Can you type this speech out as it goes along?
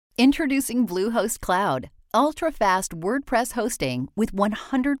Introducing Bluehost Cloud, ultra-fast WordPress hosting with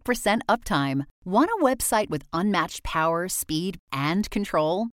 100% uptime. Want a website with unmatched power, speed, and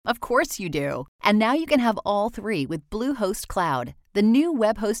control? Of course you do. And now you can have all three with Bluehost Cloud, the new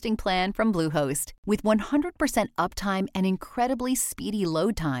web hosting plan from Bluehost. With 100% uptime and incredibly speedy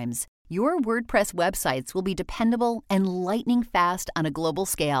load times, your WordPress websites will be dependable and lightning fast on a global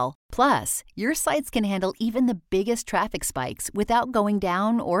scale. Plus, your sites can handle even the biggest traffic spikes without going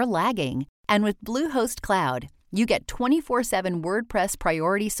down or lagging. And with Bluehost Cloud, you get 24/7 WordPress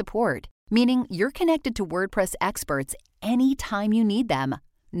priority support, meaning you're connected to WordPress experts anytime you need them.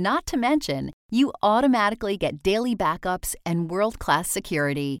 Not to mention, you automatically get daily backups and world-class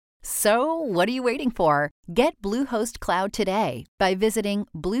security. So, what are you waiting for? Get Bluehost Cloud today by visiting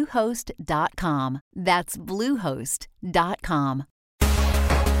Bluehost.com. That's Bluehost.com.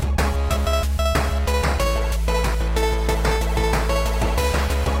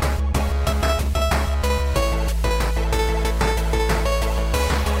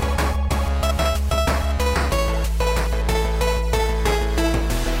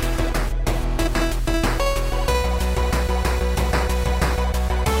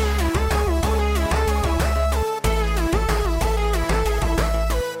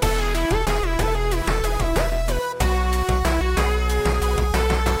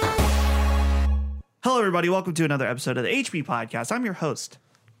 Hello, everybody. Welcome to another episode of the HP Podcast. I'm your host,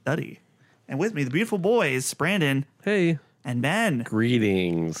 Duddy. And with me, the beautiful boys, Brandon. Hey. And Ben.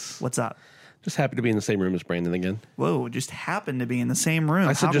 Greetings. What's up? Just happy to be in the same room as Brandon again. Whoa, just happened to be in the same room.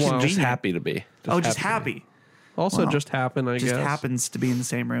 I said just happy to be. Just happy. Also just happened, I guess. Just happens to be in the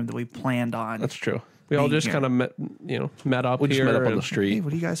same room that we planned on. That's true. We all just kind of met up we here. We just met up on the street. Hey,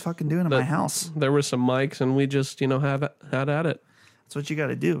 what are you guys fucking doing in my house? There were some mics, and we just, had at it. That's what you got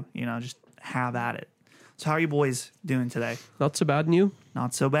to do. Just have at it. So how are you boys doing today? Not so bad, and you?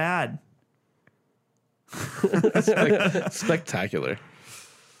 Not so bad. Spectacular.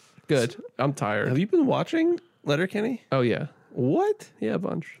 Good. I'm tired. Have you been watching Letterkenny? Oh, yeah. What? Yeah, a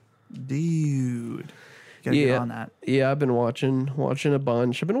bunch. Dude. Gotta get on that. Yeah, I've been watching a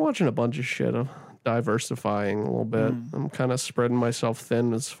bunch. I've been watching a bunch of shit. I'm diversifying a little bit. I'm kind of spreading myself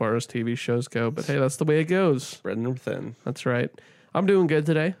thin as far as TV shows go. But hey, that's the way it goes. Spreading them thin. That's right. I'm doing good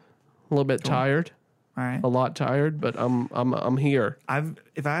today. A little bit tired. All right. A lot tired, but I'm here.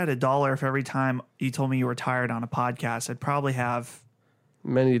 If I had $1 for every time you told me you were tired on a podcast, I'd probably have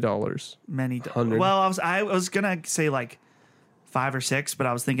many dollars. $100. Well, I was gonna say like 5 or 6, but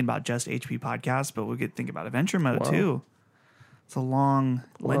I was thinking about just HP podcasts. But we could think about Adventure Mode too. It's a long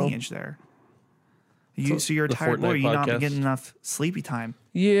lineage there. So you're tired. Boy, you're not getting enough sleepy time.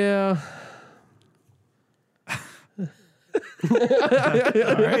 Yeah. All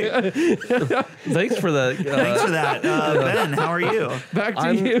right. Thanks for that. Ben, how are you? Back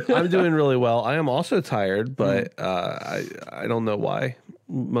to you. I'm doing really well. I am also tired, but I don't know why.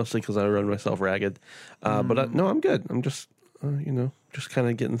 Mostly because I run myself ragged. But no, I'm good. I'm just just kind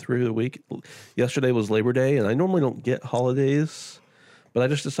of getting through the week. Yesterday was Labor Day, and I normally don't get holidays, but I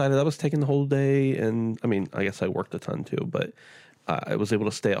just decided I was taking the whole day, and I mean, I guess I worked a ton too, but I was able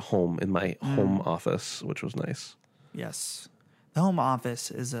to stay at home in my home office, which was nice. Yes. The home office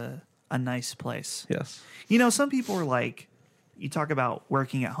is a nice place. Yes. Some people are like, you talk about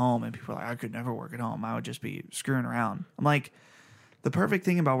working at home, and people are like, I could never work at home. I would just be screwing around. I'm like, the perfect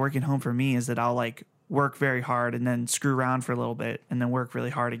thing about working home for me is that I'll like work very hard and then screw around for a little bit and then work really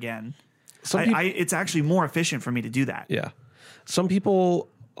hard again. It's actually more efficient for me to do that. Yeah. Some people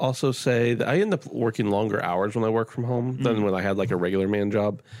also say that I end up working longer hours when I work from home than when I had like a regular man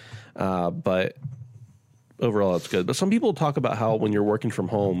job. But overall, it's good. But some people talk about how when you're working from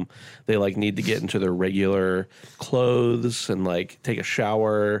home, they like need to get into their regular clothes and like take a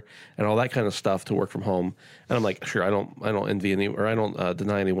shower and all that kind of stuff to work from home. And I'm like, sure, I don't envy any, or I don't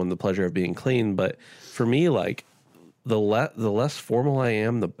deny anyone the pleasure of being clean. But for me, like the less formal I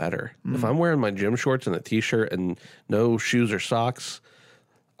am, the better. If I'm wearing my gym shorts and a t-shirt and no shoes or socks,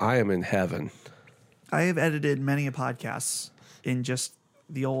 I am in heaven. I have edited many a podcasts in just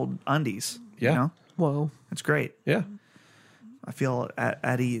the old undies. Yeah. Well, it's great. Yeah. I feel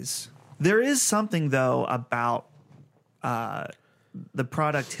at ease. There is something, though, about the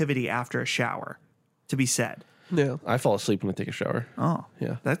productivity after a shower to be said. Yeah. I fall asleep when I take a shower. Oh.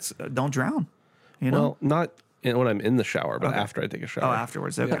 Yeah. That's don't drown. Well, not when I'm in the shower, but after I take a shower. Oh,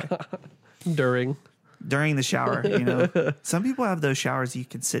 afterwards. Okay. Yeah. During the shower, Some people have those showers you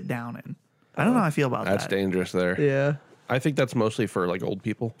can sit down in. I don't know how I feel about that. That's dangerous there. Yeah. I think that's mostly for like old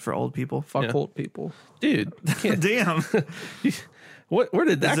people. For old people? Fuck old people. Dude. Damn. Where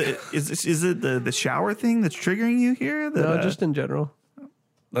did that Is it the shower thing that's triggering you here? No, just in general.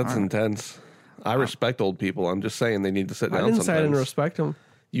 That's intense. I respect old people. I'm just saying they need to sit down. I didn't sometimes. say I didn't respect them.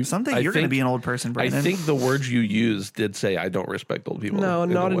 You're going to be an old person, Brandon. I think the words you used did say I don't respect old people. No,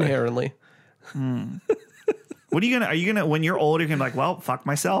 not inherently. What are you gonna when you're old? You're gonna be like, well, fuck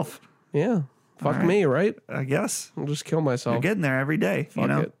myself. Yeah. Fuck right. me, right? I guess I'll just kill myself. you're getting there every day. Fuck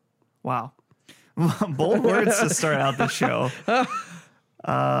it. Wow, bold words to start out the show.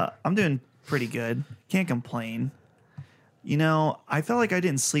 I'm doing pretty good. Can't complain. I felt like I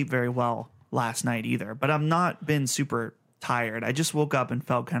didn't sleep very well last night either, but I've not been super tired. I just woke up and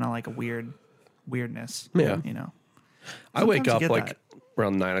felt kind of like a weirdness. Yeah. I wake up like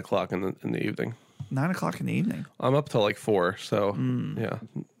around 9 o'clock in the evening. 9 o'clock in the evening. I'm up till like 4, so yeah,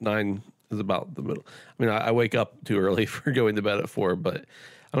 9 is about the middle. I mean, I wake up too early for going to bed at 4, but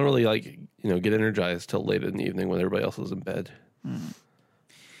I don't really get energized till late in the evening when everybody else is in bed.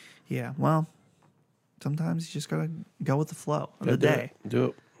 Yeah, well, sometimes you just gotta go with the flow of the day. Do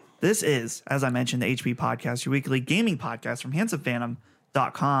it. This is, as I mentioned, the HP Podcast, your weekly gaming podcast from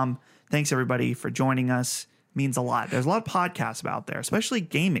handsomephantom.com. Thanks, everybody, for joining us. It means a lot. There's a lot of podcasts out there, especially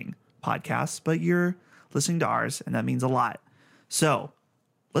gaming podcasts, but you're listening to ours, and that means a lot. So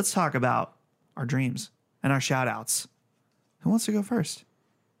let's talk about our dreams and our shout-outs. Who wants to go first?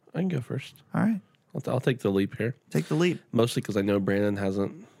 I can go first. All right. I'll take the leap here. Take the leap. Mostly because I know Brandon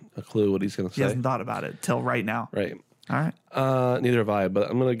hasn't a clue what he's going to say. He hasn't thought about it till right now. Right. All right. Neither have I, but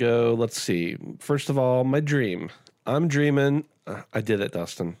I'm going to go, let's see. First of all, my dream. I'm dreaming. I did it,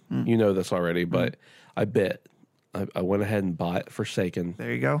 Dustin. You know this already, but I bit. I went ahead and bought Forsaken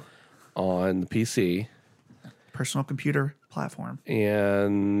There you go. on the PC. Personal computer platform.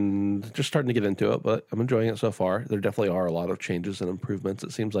 And just starting to get into it, but I'm enjoying it so far. There definitely are a lot of changes and improvements,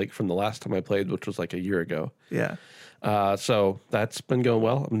 it seems like, from the last time I played, which was like a year ago. Yeah. So that's been going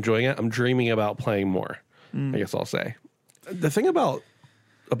well. I'm enjoying it. I'm dreaming about playing more, I guess I'll say. The thing about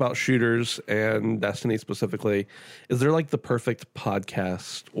shooters and Destiny specifically is they're like the perfect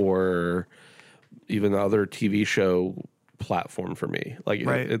podcast or even other TV show platform for me. Like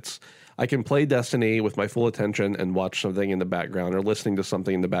right. I can play Destiny with my full attention and watch something in the background or listening to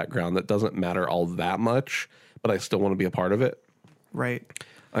something in the background that doesn't matter all that much, but I still want to be a part of it. Right.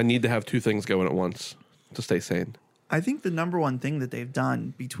 I need to have two things going at once to stay sane. I think the number one thing that they've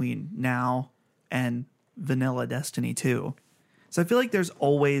done between now and vanilla Destiny 2 is I feel like there's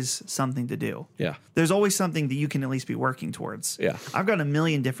always something to do. Yeah. There's always something that you can at least be working towards. Yeah. I've got a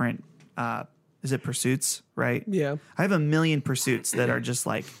million different, is it pursuits, right? Yeah. I have a million pursuits that are just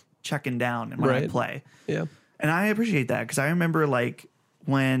like checking down when I play. Yeah. And I appreciate that because I remember like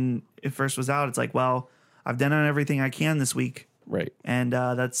when it first was out, it's like, well, I've done everything I can this week. Right. And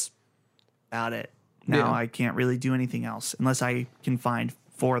that's about it. Now I can't really do anything else unless I can find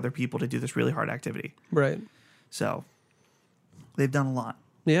 4 other people to do this really hard activity. Right. So they've done a lot.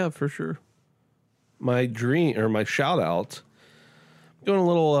 Yeah, for sure. My dream or my shout out, going a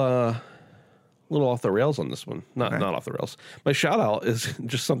little off the rails on this one. Not off the rails. My shout out is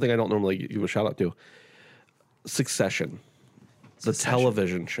just something I don't normally give a shout out to. Succession. The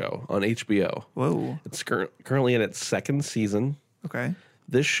television show on HBO. Whoa. It's currently in its 2nd season. Okay.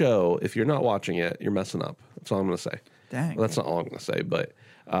 This show, if you're not watching it, you're messing up. That's all I'm going to say. Dang. Well, that's not all I'm going to say, but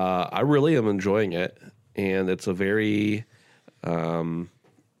I really am enjoying it. And it's a very,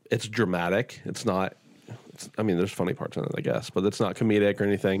 it's dramatic. It's not, there's funny parts in it, I guess, but it's not comedic or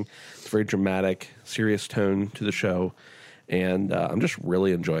anything. It's very dramatic, serious tone to the show. And I'm just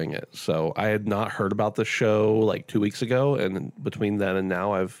really enjoying it. So I had not heard about this show like 2 weeks ago. And between then and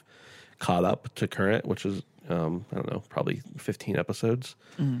now, I've caught up to current, which is, I don't know, probably 15 episodes.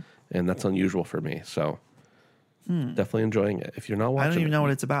 And that's unusual for me. So definitely enjoying it. If you're not watching I don't even know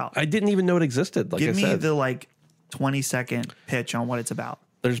what it's about. I didn't even know it existed. Like Give me said. the 20-second pitch on what it's about.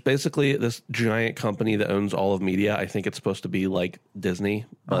 There's basically this giant company that owns all of media. I think it's supposed to be like Disney,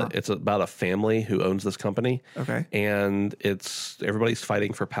 but it's about a family who owns this company. Okay. And everybody's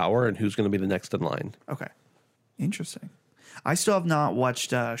fighting for power and who's going to be the next in line. Okay. Interesting. I still have not watched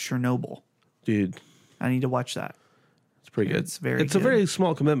Chernobyl. Dude. I need to watch that. It's pretty good. It's a very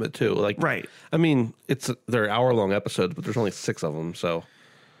small commitment too. Like, right. I mean, they're hour-long episodes, but there's only 6 of them. So,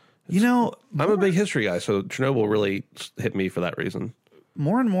 I'm a big history guy, so Chernobyl really hit me for that reason.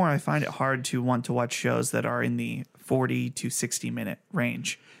 More and more, I find it hard to want to watch shows that are in the 40 to 60-minute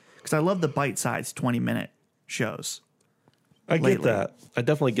range because I love the bite-sized 20-minute shows. I get that. I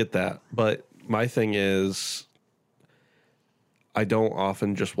definitely get that. But my thing is, I don't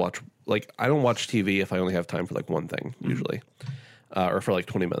often just watch, I don't watch TV if I only have time for one thing usually, or for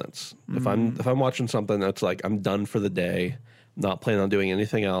 20 minutes. If I'm watching something that's I'm done for the day, not planning on doing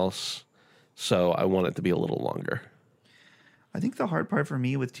anything else, so I want it to be a little longer. I think the hard part for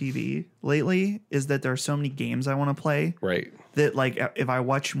me with TV lately is that there are so many games I want to play. Right. That like if I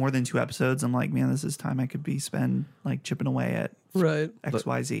watch more than 2 episodes, I'm like, man, this is time I could be spend like chipping away at Right.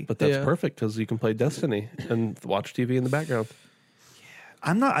 XYZ. But that's Yeah. perfect because you can play Destiny and watch TV in the background.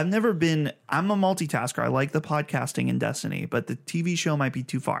 I'm a multitasker. I like the podcasting in Destiny, but the TV show might be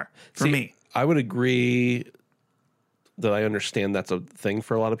too far for me. I would agree that I understand that's a thing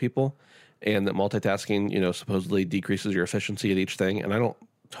for a lot of people and that multitasking, supposedly decreases your efficiency at each thing. And I don't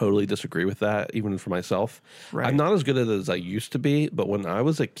totally disagree with that, even for myself. Right. I'm not as good at it as I used to be, but when I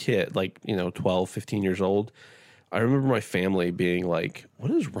was a kid, 12, 15 years old, I remember my family being like,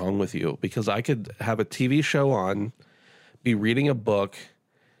 what is wrong with you? Because I could have a TV show on, be reading a book,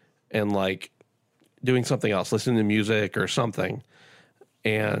 and doing something else, listening to music or something,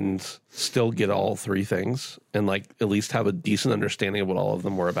 and still get all 3 things and at least have a decent understanding of what all of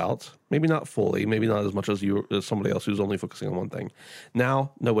them were about. Maybe not fully, maybe not as much as somebody else who's only focusing on one thing.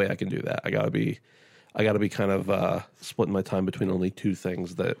 Now, no way I can do that. I gotta be kind of splitting my time between only 2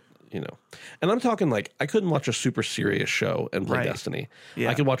 things that, and I'm talking I couldn't watch a super serious show and play Right. Destiny. Yeah.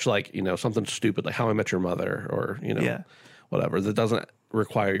 I could watch something stupid like How I Met Your Mother or, Yeah. whatever that doesn't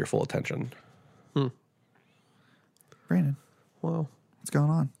require your full attention. Brandon, Wow. what's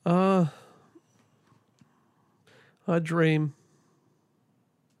going on? I dream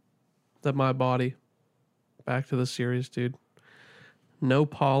that my body, back to the series, dude. No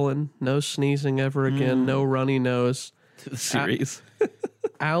pollen, no sneezing ever again, no runny nose. The series.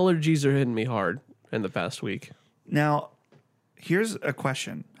 Allergies are hitting me hard in the past week. Now, here's a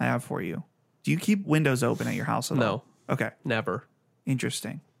question I have for you. Do you keep windows open at your house at No. all? Okay. Never.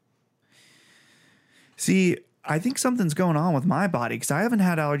 Interesting. See, I think something's going on with my body because I haven't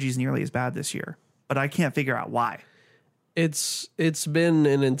had allergies nearly as bad this year, but I can't figure out why. It's been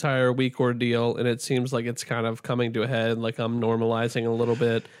an entire week ordeal, and it seems like it's kind of coming to a head. Like I'm normalizing a little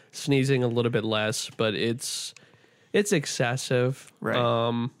bit, sneezing a little bit less, but it's excessive.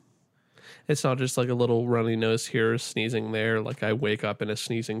 Right. It's not just like a little runny nose here, sneezing there. Like I wake up in a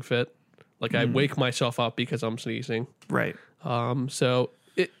sneezing fit. Like I wake myself up because I'm sneezing. Right. So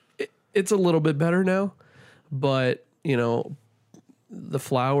it's a little bit better now, but the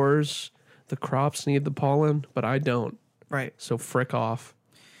flowers, the crops need the pollen, but I don't. Right. So frick off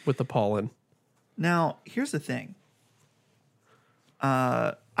with the pollen. Now, here's the thing.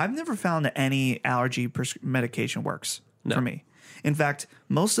 I've never found that any allergy medication works for me. In fact,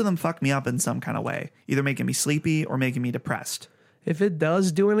 most of them fuck me up in some kind of way, either making me sleepy or making me depressed. If it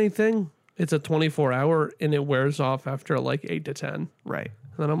does do anything, it's a 24-hour and it wears off after 8 to 10. Right.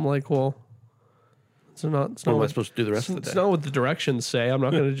 And then I'm like, well, it's not What am I supposed to do the rest of the it's day? not what the directions say. I'm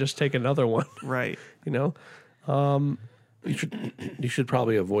not going to just take another one, Right. You should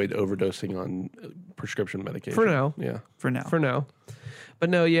probably avoid overdosing on prescription medication. For now. Yeah. For now. for now.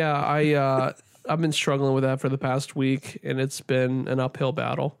 But no, yeah, I've been struggling with that for the past week, and it's been an uphill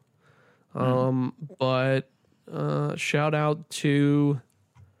battle. But shout out to,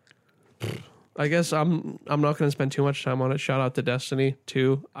 I guess I'm not going to spend too much time on it. Shout out to Destiny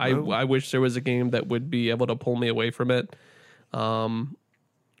too. I wish there was a game that would be able to pull me away from it.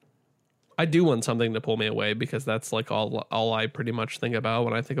 I do want something to pull me away because that's all I pretty much think about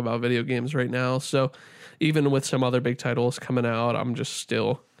when I think about video games right now. So even with some other big titles coming out, I'm just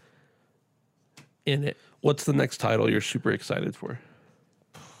still in it. What's the next title you're super excited for?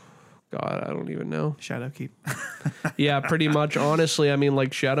 God, I don't even know. Shadowkeep. Yeah, pretty much. Honestly, I mean,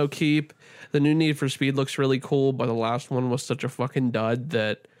 Shadowkeep, the new Need for Speed looks really cool, but the last one was such a fucking dud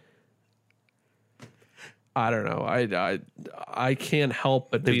that I don't know. I can't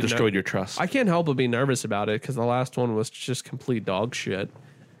help but They've be destroyed your trust. I can't help but be nervous about it because the last one was just complete dog shit.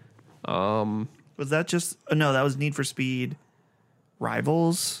 Was that just... Oh, no, that was Need for Speed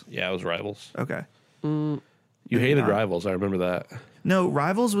Rivals? Yeah, it was Rivals. Okay. You hated Rivals. I remember that. No,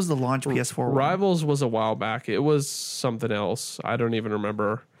 Rivals was the launch PS4 one. Rivals was a while back. It was something else. I don't even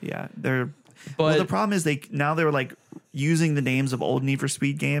remember. Yeah. But Well, the problem is they were using the names of old Need for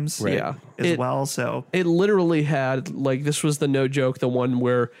Speed games yeah, as well. So it literally had this was the no joke, the one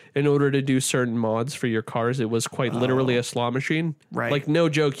where in order to do certain mods for your cars, it was quite literally a slot machine. Right. No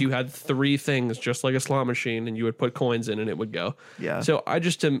joke, you had 3 things just like a slot machine, and you would put coins in and it would go. Yeah. So I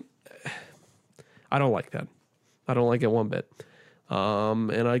just am. I don't like that. I don't like it one bit.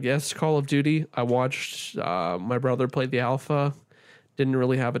 And I guess Call of Duty. I watched my brother play the alpha. Didn't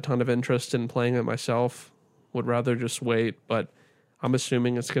really have a ton of interest in playing it myself. Would rather just wait, but I'm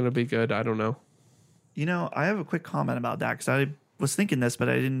assuming it's going to be good. I don't know. I have a quick comment about that because I was thinking this, but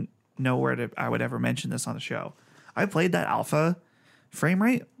I didn't know where I would ever mention this on the show. I played that alpha. Frame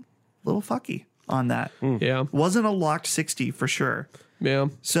rate, little fucky on that. Yeah. Wasn't a locked 60 for sure. Yeah.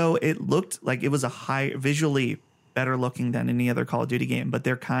 So it looked like it was a visually better looking than any other Call of Duty game, but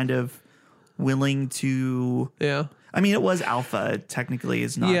they're kind of willing to. Yeah. I mean, it was alpha. Technically,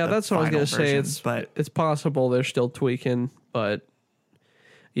 is not. Yeah, the that's what I was final going to say. version, It's possible they're still tweaking, but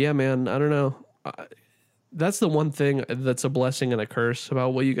yeah, man, I don't know. That's the one thing that's a blessing and a curse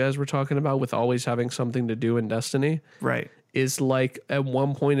about what you guys were talking about with always having something to do in Destiny. right. Is like at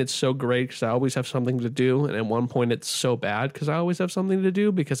one point it's so great because I always have something to do, and at one point it's so bad because I always have something to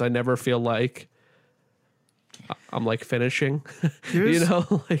do because I never feel like I'm like finishing. You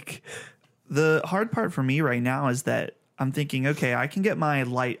know, like The hard part for me right now is that I'm thinking, okay, I can get my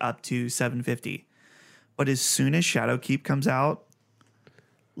light up to 750, but as soon as Shadowkeep comes out,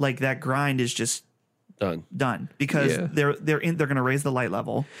 like that grind is just done because Yeah. they're going to raise the light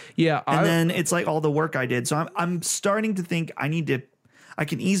level. yeah, And then it's like all the work I did. So I'm starting to think I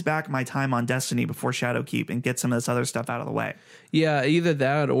can ease back my time on Destiny before Shadowkeep and get some of this other stuff out of the way. yeah, either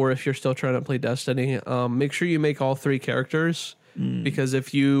that or if you're still trying to play Destiny, make sure you make all 3 characters. Because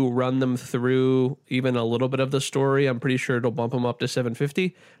if you run them through even a little bit of the story, I'm pretty sure it'll bump them up to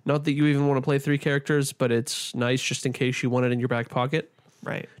 750. Not that you even want to play 3 characters, but it's nice just in case you want it in your back pocket.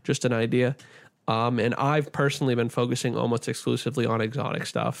 Right. Just an idea. And I've personally been focusing almost exclusively on exotic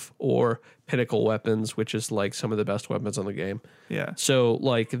stuff or pinnacle weapons, which is like some of the best weapons on the game. Yeah. So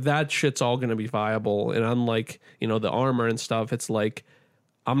like that shit's all going to be viable. And unlike, the armor and stuff, it's like,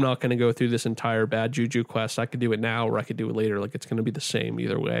 I'm not going to go through this entire bad juju quest. I could do it now or I could do it later. Like it's going to be the same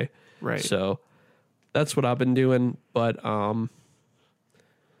either way. Right. So that's what I've been doing. But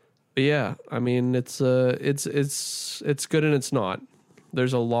yeah, I mean, it's good and it's not.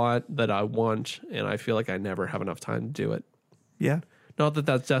 There's a lot that I want, and I feel like I never have enough time to do it. Yeah. Not that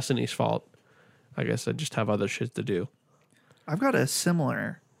that's Destiny's fault. I guess I just have other shit to do. I've got a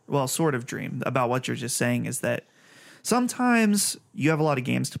similar, sort of dream about what you're just saying is that sometimes you have a lot of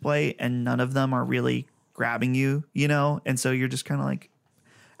games to play and none of them are really grabbing you, and so you're just kind of like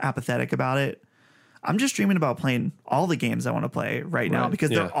apathetic about it. I'm just dreaming about playing all the games I want to play right now because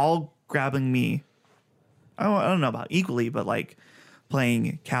they're all grabbing me. I don't know about equally, but like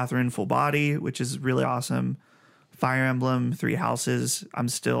playing Catherine full body, which is really awesome. Fire Emblem, 3 Houses, I'm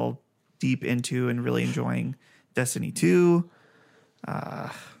still deep into and really enjoying. Destiny 2. I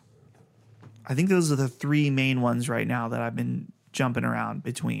think those are the 3 main ones right now that I've been jumping around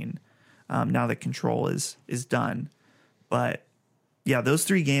between now that Control is done. But yeah, those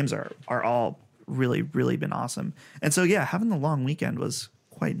 3 games are all really, really been awesome. And so, yeah, having the long weekend was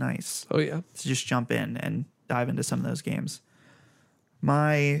quite nice. Oh, yeah. To just jump in and dive into some of those games.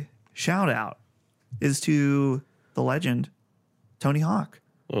 My shout out is to the legend, Tony Hawk.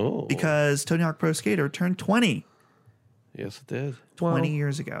 Oh. Because Tony Hawk Pro Skater turned 20. Yes, it did. 20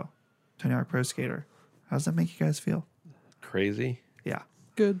 years ago. Tony Hawk Pro Skater. How does that make you guys feel? Crazy. Yeah.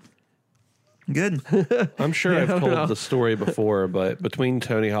 Good. Good. I'm sure Yeah, I've I don't know. told the story before, but between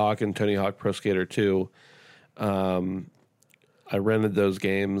Tony Hawk and Tony Hawk Pro Skater 2, I rented those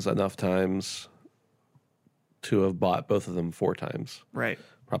games enough times to have bought both of them 4 times. Right.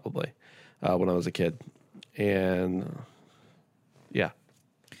 Probably, when I was a kid. And yeah.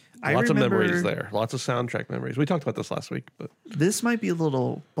 I Lots of remember- memories there. Lots of soundtrack memories. We talked about this last week, but This might be a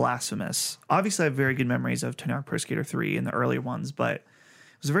little blasphemous. Obviously, I have very good memories of Tony Hawk Pro Skater 3 and the earlier ones, but it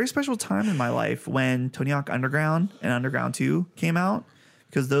was a very special time in my life when Tony Hawk Underground and Underground 2 came out,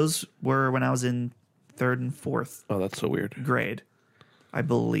 because those were when I was in 3rd and 4th oh, that's so weird. grade, I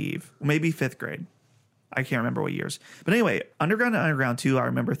believe. Maybe 5th grade. I can't remember what years. But anyway, Underground and Underground 2, I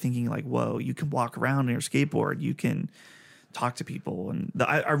remember thinking like, whoa, you can walk around on your skateboard. You can talk to people. And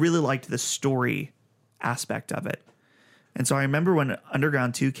I really liked the story aspect of it. And so I remember when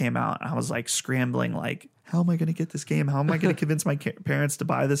Underground 2 came out, I was like scrambling, like, how am I going to get this game? How am I going to convince my parents to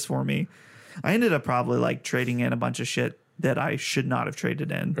buy this for me? I ended up probably like trading in a bunch of shit that I should not have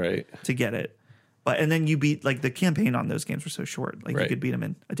traded in Right. to get it. And then you beat, like, the campaign on those games were so short. Like, you Right. could beat them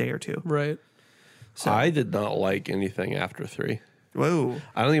in a day or 2. Right. So, I did not like anything after 3. whoa.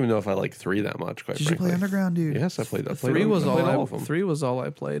 I don't even know if I like 3 that much, quite Did you frankly. play Underground, dude? Yes, I played that. 3 was all all of them. 3 was all I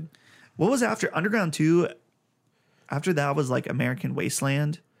played. What was after Underground 2? After that was like American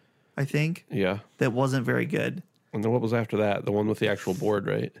Wasteland, I think. Yeah. That wasn't very good. And then what was after that? The one with the actual board,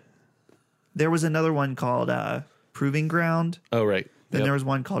 right? There was another one called Proving Ground. Oh, right. Then Yep. there was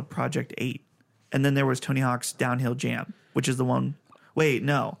one called Project 8. And then there was Tony Hawk's Downhill Jam, which is the one. Wait,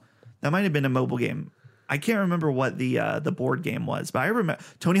 no. That might have been a mobile game. I can't remember what the board game was, but I remember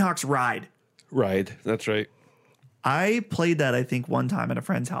Tony Hawk's Ride. Right. That's right. I played that, I think, one time at a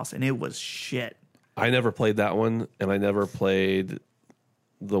friend's house, and it was shit. I never played that one, and I never played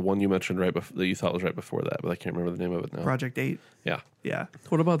the one you mentioned right before that you thought was right before that, but I can't remember the name of it now. Project 8. Yeah. Yeah.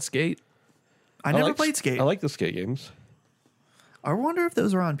 What about Skate? I never played Skate. I like the Skate games. I wonder if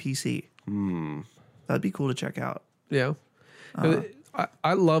those are on PC. That'd be cool to check out. Yeah.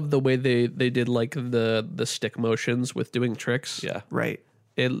 I love the way they did like the stick motions with doing tricks. Yeah. Right.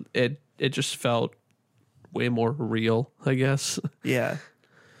 It just felt way more real, I guess. Yeah.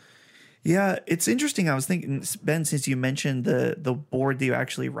 Yeah, it's interesting. I was thinking, Ben, since you mentioned the board that you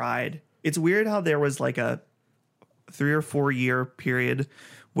actually ride, it's weird how there was like a 3 or 4 year period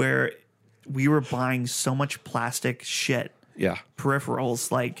where we were buying so much plastic shit. Yeah.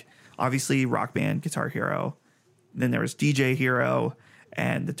 Peripherals, like obviously Rock Band, Guitar Hero. Then there was DJ Hero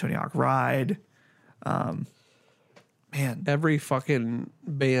and the Tony Hawk Ride. Man, Every fucking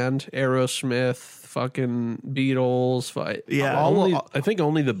band, Aerosmith, fucking Beatles. yeah. I think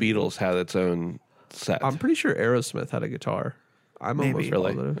only the Beatles had its own set. I'm pretty sure Aerosmith had a guitar. I'm Maybe.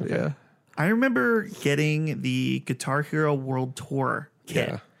 almost positive. Okay. Yeah. I remember getting the Guitar Hero World Tour kit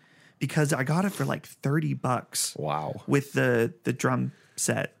Yeah. because I got it for like $30 Wow. with the drum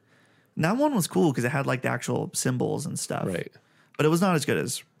set. And that one was cool because it had like the actual cymbals and stuff. Right. But it was not as good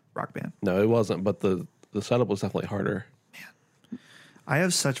as Rock Band. No, it wasn't, but the setup was definitely harder. I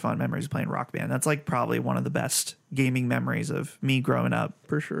have such fond memories playing Rock Band. That's like probably one of the best gaming memories of me growing up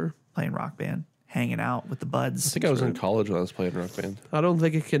For sure. playing Rock Band, hanging out with the buds. I think I was in college when I was playing Rock Band. I don't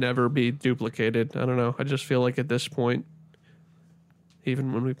think it can ever be duplicated. I don't know. I just feel like at this point,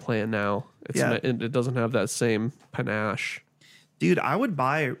 even when we play it now, it doesn't have that same panache. Dude, I would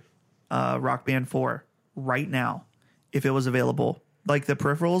buy Rock Band 4 right now if it was available. Like the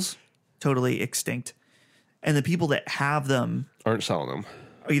peripherals, totally extinct. And the people that have them Aren't selling them.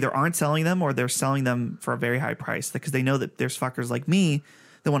 either aren't selling them or they're selling them for a very high price because they know that there's fuckers like me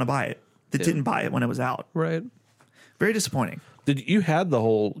that want to buy it that didn't buy it when it was out. Right. Very disappointing. Did you had the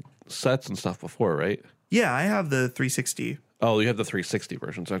whole sets and stuff before, right? Yeah, I have the 360. Oh, you have the 360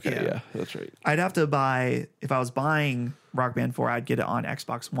 versions. Okay, Yeah. yeah that's right. I'd have to buy, if I was buying Rock Band 4, I'd get it on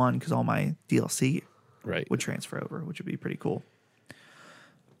Xbox One because all my DLC Right. would transfer over, which would be pretty cool.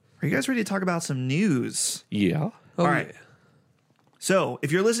 Are you guys ready to talk about some news? Yeah. Oh, All right. So,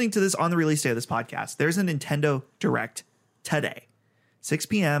 if you're listening to this on the release day of this podcast, there's a Nintendo Direct today, 6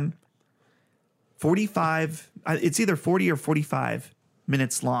 p.m., 45, it's either 40 or 45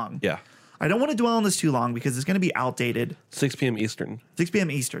 minutes long. Yeah. I don't want to dwell on this too long because it's going to be outdated. 6 p.m. Eastern. 6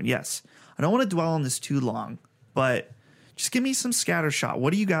 p.m. Eastern, yes. I don't want to dwell on this too long, but just give me some scattershot.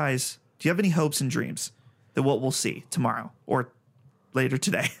 Do you have any hopes and dreams that what we'll see tomorrow or later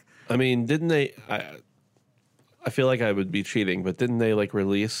today? I mean, didn't they? I feel like I would be cheating, but didn't they like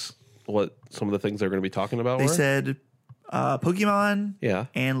release what some of the things they're going to be talking about They were? said Pokemon Yeah.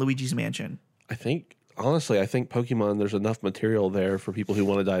 and Luigi's Mansion. I think Pokemon, there's enough material there for people who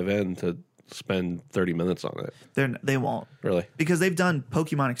want to dive in to spend 30 minutes on it. They won't. Really? Because they've done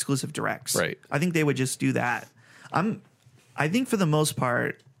Pokemon exclusive directs. Right. I think they would just do that. I think for the most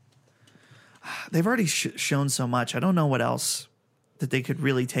part, they've already shown so much. I don't know what else that they could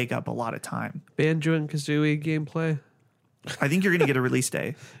really take up a lot of time. Banjo and Kazooie gameplay. I think you're going to get a release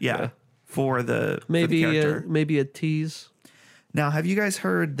day. Yeah. For the character. Maybe a tease. Now, have you guys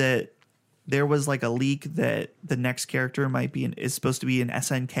heard that there was like a leak that the next character is supposed to be an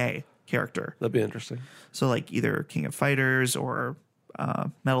SNK character? That'd be interesting. So like either King of Fighters or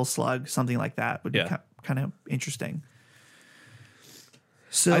Metal Slug, something like that would be kind of interesting.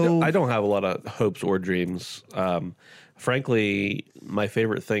 So I don't have a lot of hopes or dreams. Frankly, my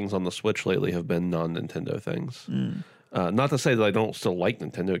favorite things on the Switch lately have been non-Nintendo things. Not to say that I don't still like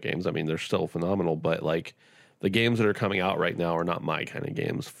Nintendo games. I mean, they're still phenomenal, but like the games that are coming out right now are not my kind of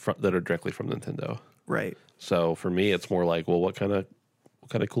games that are directly from Nintendo. Right. So for me, it's more like, well, what kind of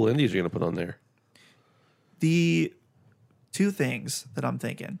cool indies are you going to put on there? The two things that I'm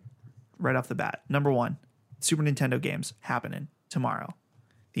thinking right off the bat. Number one, Super Nintendo games happening tomorrow.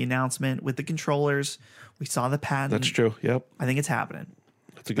 The announcement with the controllers. We saw the patent. That's true. Yep. I think it's happening.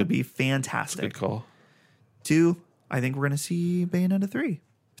 That's a It'd good, be fantastic. good call. Two, I think we're going to see Bayonetta 3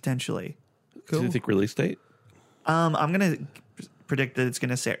 potentially. Do you think release date? I'm going to predict that it's going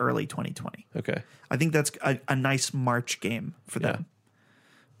to say early 2020. Okay. I think that's a nice March game for them.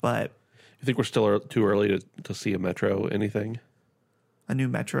 But You think we're still too early to see a Metro anything? a new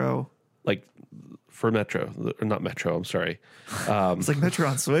Metro. Like for Metro, or not Metro, I'm sorry. It's like Metro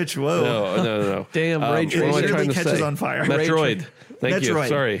on Switch. Whoa. No. Damn, Ray It what am I literally trying to catches say? on fire. Metroid. Thank you. Metroid.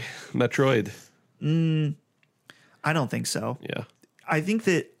 Sorry. Metroid. I don't think so. Yeah. I think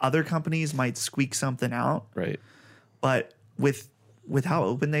that other companies might squeak something out, Right. but with how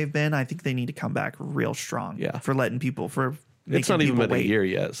open they've been, I think they need to come back real strong. Yeah. For letting people, for It's not even people been a wait. year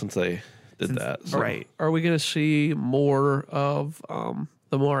yet since they did that. So. Right. Are we going to see more of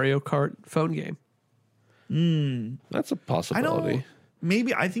the Mario Kart phone game? That's a possibility.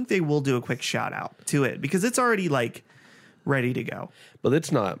 I think they will do a quick shout out to it because it's already like ready to go. But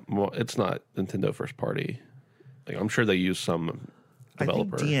it's not Nintendo first party. Like, I'm sure they use some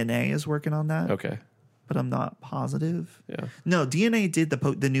developer. I think DNA is working on that. Okay. But I'm not positive. Yeah. No, DNA did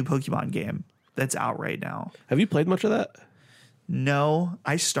the new Pokemon game that's out right now. Have you played much of that? No,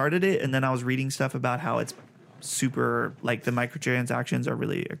 I started it and then I was reading stuff about how it's super, like the microtransactions are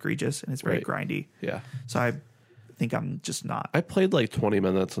really egregious and it's very grindy. Yeah. So I think I'm just not. I played like 20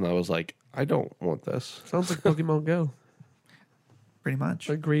 minutes and I was like, I don't want this. Sounds like Pokemon Go. Pretty much.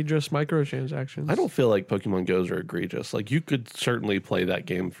 Egregious microtransactions. I don't feel like Pokemon Go's are egregious. Like, you could certainly play that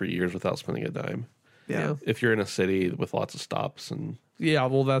game for years without spending a dime. Yeah. If you're in a city with lots of stops and Yeah,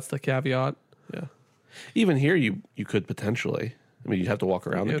 well, that's the caveat. yeah. Even here, you could potentially. I mean, you have to walk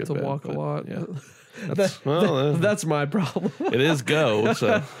around You a have good to bit. walk a but, lot. Yeah. That's That's my problem. it is Go.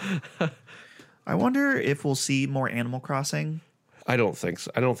 So I wonder if we'll see more Animal Crossing. I don't think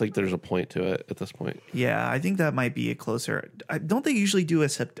so. I don't think there's a point to it at this point. Yeah, I think that might be a closer. Don't they usually do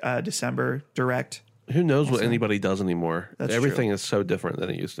a December direct? Who knows what anybody does anymore? That's Everything is so different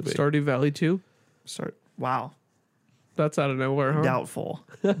than it used to be. Stardew Valley 2? Wow, That's out of nowhere, huh? doubtful.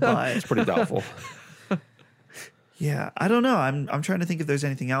 But It's pretty doubtful. yeah, I don't know. I'm trying to think if there's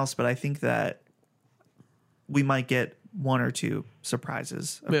anything else, but I think that we might get one or two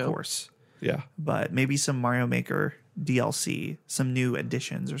surprises, of course. Yeah. But maybe some Mario Maker DLC, some new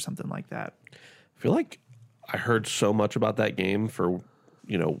additions or something like that. I feel like I heard so much about that game for,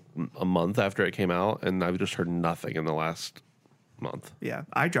 a month after it came out, and I've just heard nothing in the last month. Yeah,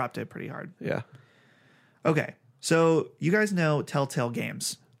 I dropped it pretty hard. Yeah. Okay, so you guys know TellTale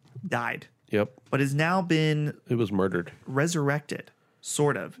Games died, Yep. but has now been It was murdered. resurrected,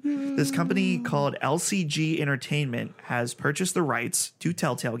 sort of. This company called LCG Entertainment has purchased the rights to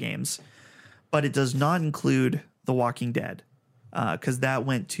TellTale Games, but it does not include The Walking Dead because that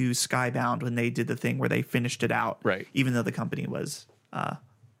went to Skybound when they did the thing where they finished it out, Right. even though the company was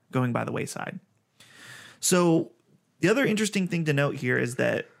going by the wayside. So the other interesting thing to note here is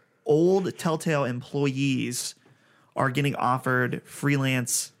that old TellTale employees are getting offered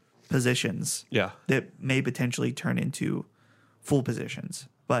freelance positions Yeah. that may potentially turn into full positions.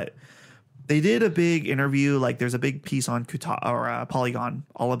 But they did a big interview, like there's a big piece on Polygon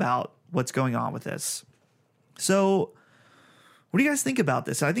all about what's going on with this. So what do you guys think about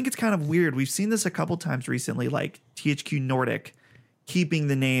this? I think it's kind of weird. We've seen this a couple times recently, like THQ Nordic keeping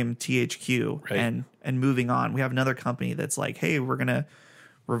the name THQ Right. and moving on. We have another company that's like, hey, we're going to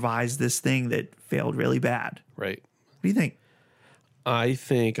revise this thing that failed really bad. Right. What do you think? I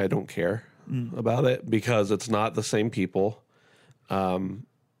think I don't care about it because it's not the same people. Whether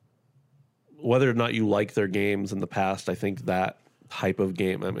or not you like their games in the past, I think that type of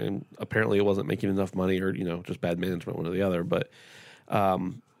game, I mean, apparently it wasn't making enough money or, just bad management, one or the other. But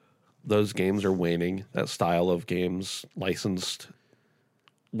those games are waning. That style of games, licensed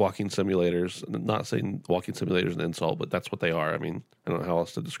walking simulators, not saying walking simulators an insult, but that's what they are. I mean, I don't know how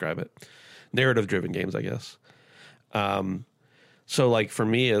else to describe it. Narrative-driven games, I guess. So, like, for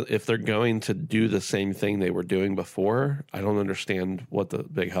me, if they're going to do the same thing they were doing before, I don't understand what the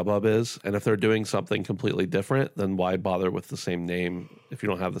big hubbub is. And if they're doing something completely different, then why bother with the same name if you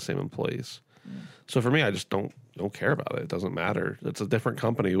don't have the same employees? So for me, I just don't care about it. It doesn't matter. It's a different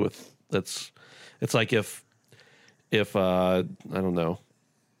company it's like if I don't know,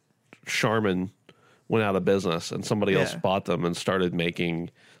 Charmin went out of business and somebody else bought them and started making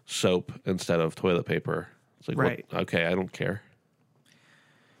soap instead of toilet paper. It's like, Right. Okay, I don't care.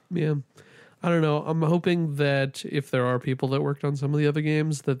 Yeah. I don't know. I'm hoping that if there are people that worked on some of the other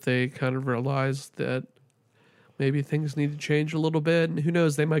games, that they kind of realize that maybe things need to change a little bit. And who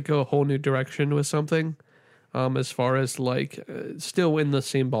knows, they might go a whole new direction with something as far as still in the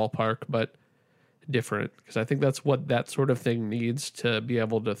same ballpark, but different. Because I think that's what that sort of thing needs to be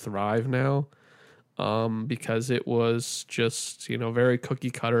able to thrive now. Because it was just, very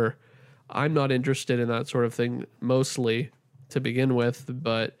cookie cutter. I'm not interested in that sort of thing mostly to begin with,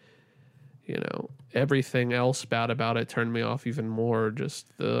 but everything else bad about it turned me off even more. Just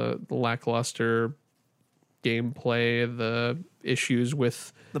the lackluster gameplay, the issues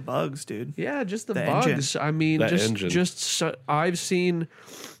with The bugs, dude. just the engine. bugs. I mean, That engine. I've seen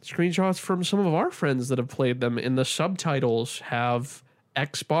screenshots from some of our friends that have played them, and the subtitles have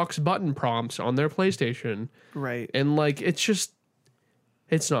Xbox button prompts on their PlayStation, Right. and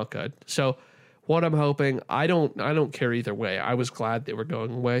it's not good. So what I'm hoping, I don't care either way. I was glad they were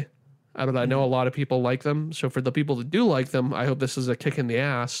going away. But I know a lot of people like them. So for the people that do like them, I hope this is a kick in the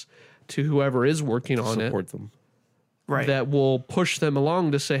ass to whoever is working on Support them. Right. that will push them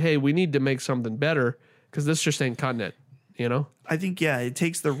along to say, hey, we need to make something better because this just ain't cutting it, you know? I think, it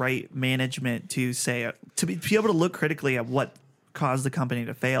takes the right management to say, to be able to look critically at what caused the company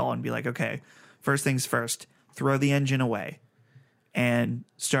to fail and be like, okay, first things first, throw the engine away and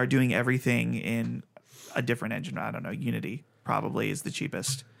start doing everything in a different engine. I don't know, Unity probably is the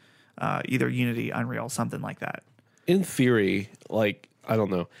cheapest. Either Unity, Unreal, something like that. In theory, like, I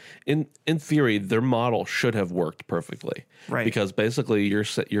don't know. In theory, their model should have worked perfectly, Right? Because basically,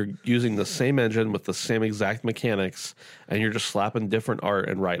 you're using the same engine with the same exact mechanics, and you're just slapping different art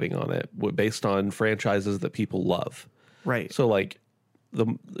and writing on it based on franchises that people love. Right. So, like,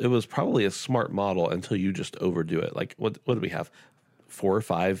 it was probably a smart model until you just overdo it. Like, what do we have? 4 or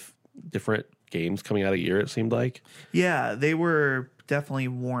 5 different games coming out a year. It seemed like. Yeah, they were definitely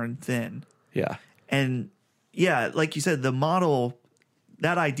worn thin. Yeah. And yeah, like you said, the model,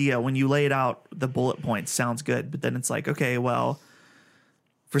 that idea, when you lay it out, the bullet points sounds good, but then it's like, okay, well,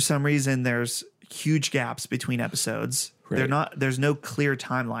 for some reason there's huge gaps between episodes. Right. There's no clear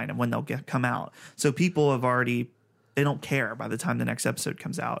timeline of when they'll come out. So people they don't care by the time the next episode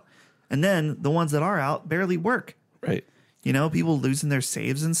comes out. And then the ones that are out barely work. Right. You know, people losing their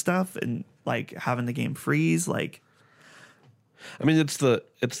saves and stuff and like having the game freeze. Like, I mean, it's the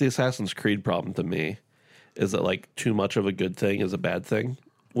Assassin's Creed problem to me, is that like too much of a good thing is a bad thing.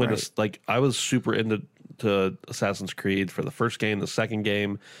 When Right. it's like, I was super into Assassin's Creed for the first game, the second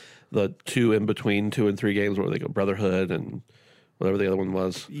game, the 2 in between 2 and 3 games where they go Brotherhood and whatever the other one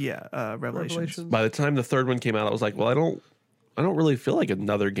was. yeah, Revelations. By the time the third one came out, I was like, well, I don't really feel like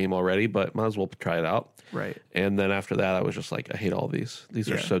another game already, but might as well try it out. Right. And then after that, I was just like, I hate all these.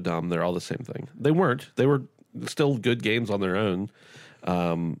 These are Yeah. so dumb. They're all the same thing. They weren't. They were still good games on their own.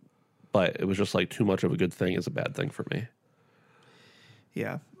 But it was just like too much of a good thing is a bad thing for me.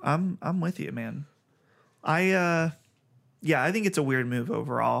 Yeah, I'm with you, man. I think it's a weird move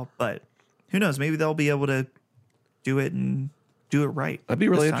overall, but who knows? Maybe they'll be able to do it and do it right. I'd be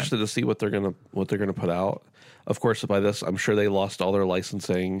really this time. interested to see what they're gonna put out. Of course, by this, I'm sure they lost all their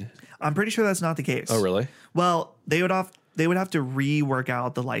licensing. I'm pretty sure that's not the case. Oh, really? Well, they would have to rework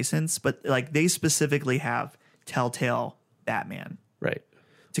out the license, but like they specifically have TellTale Batman. Right.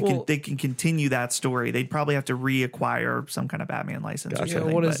 They can continue that story. They'd probably have to reacquire some kind of Batman license or Gotcha.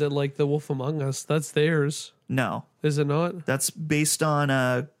 something. What is but it like The Wolf Among Us? That's theirs, No, is it not? that's based on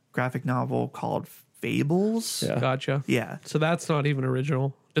a graphic novel called Fables. Yeah. Gotcha. Yeah. So that's not even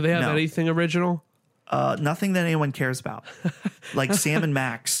original. Do they have No. anything original? Nothing that anyone cares about. Like Sam and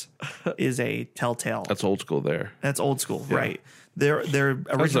Max is a Telltale. That's old school there. That's old school, right? Their original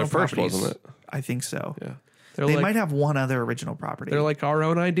their first, properties, wasn't it? I think so. Yeah. They might have one other original property. They're like our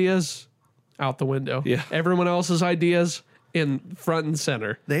own ideas out the window. Yeah. Everyone else's ideas in front and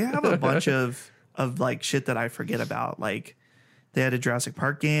center. They have a bunch of like shit that I forget about. Like they had a Jurassic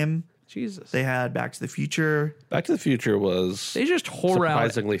Park game. Jesus. They had Back to the Future. Back to the Future was They just whore out.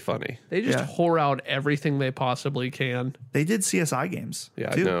 surprisingly funny. They just Yeah. whore out everything they possibly can. They did CSI games. Yeah,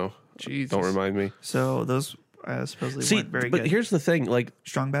 too. I know. Jesus. Don't remind me. So those supposedly See, weren't very but good. here's the thing. Like,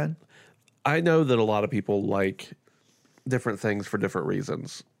 Strong Bad. I know that a lot of people like different things for different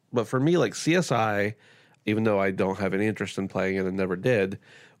reasons. But for me, like CSI, even though I don't have any interest in playing it and never did,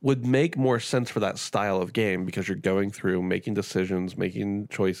 would make more sense for that style of game because you're going through making decisions, making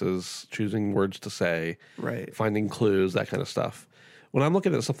choices, choosing words to say, Right. finding clues, that kind of stuff. When I'm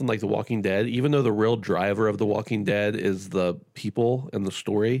looking at something like The Walking Dead, even though the real driver of The Walking Dead is the people and the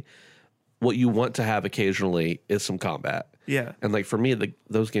story, what you want to have occasionally is some combat. Yeah. And like for me,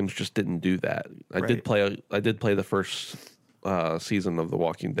 those games just didn't do that. I did play the first season of The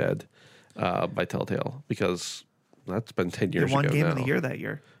Walking Dead by TellTale because that's been 10 They years won ago Game now. of the Year that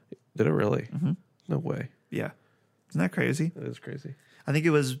year. Did it really? No way. Yeah. Isn't that crazy? That is crazy. I think it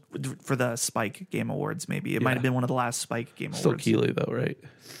was for the Spike Game Awards, maybe. It might have been one of the last Spike Game Still Awards. Keeley though, right?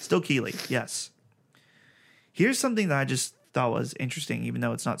 Still Keeley, yes. Here's something that I just thought was interesting, even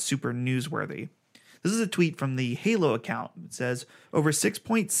though it's not super newsworthy. This is a tweet from the Halo account. It says, over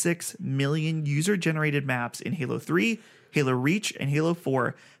 6.6 million user-generated maps in Halo 3, Halo Reach, and Halo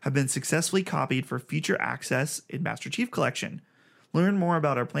 4 have been successfully copied for future access in Master Chief Collection. Learn more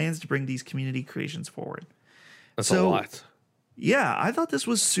about our plans to bring these community creations forward. That's So- a lot. Yeah, I thought this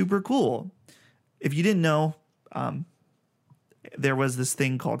was super cool. If you didn't know, there was this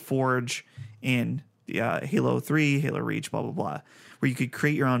thing called Forge in Halo 3, Halo Reach, blah, blah, blah, where you could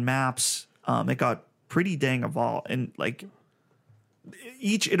create your own maps. It got pretty dang evolved, and like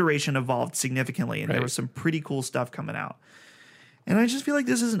each iteration evolved significantly, and there Right. was some pretty cool stuff coming out. And I just feel like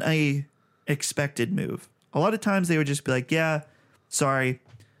this isn't a expected move. A lot of times they would just be like, yeah, sorry,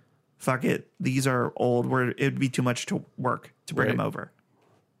 fuck it. These are old. It'd be too much to work to bring them over.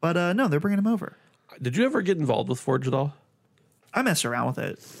 But no, they're bringing them over. Did you ever get involved with Forge at all? I messed around with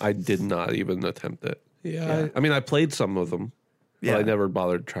it. I did not even attempt it. Yeah. I mean, I played some of them, but I never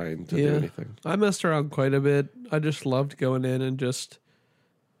bothered trying to do anything. I messed around quite a bit. I just loved going in and just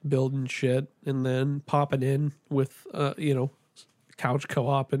building shit and then popping in with, couch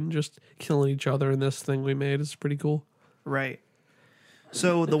co-op and just killing each other in this thing we made. Is pretty cool. Right.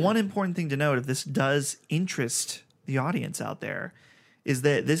 So the one important thing to note, if this does interest the audience out there, is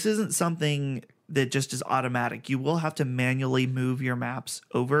that this isn't something that just is automatic. You will have to manually move your maps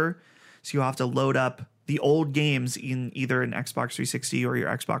over. So you have to load up the old games in either an Xbox 360 or your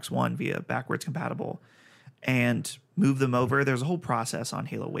Xbox One via backwards compatible and move them over. There's a whole process on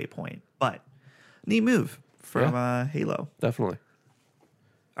Halo Waypoint, but neat move from Halo. Definitely.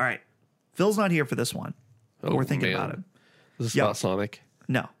 All right. Phil's not here for this one, but we're thinking about it. Is this about Sonic?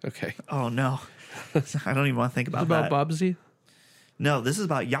 No. Okay. Oh, no. I don't even want to think about About that. Bubsy? No, this is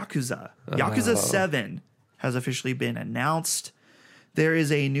about Yakuza. Yakuza 7 has officially been announced. There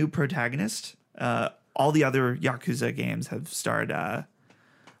is a new protagonist. All the other Yakuza games have starred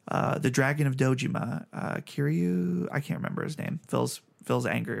the Dragon of Dojima, Kiryu. I can't remember his name. Phil's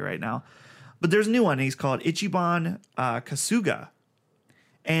angry right now. But there's a new one. He's called Ichiban Kasuga.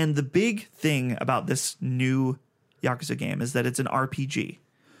 And the big thing about this new Yakuza game is that it's an RPG.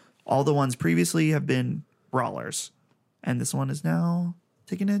 All the ones previously have been brawlers. And this one is now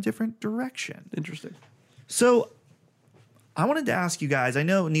taking a different direction. Interesting. So I wanted to ask you guys, I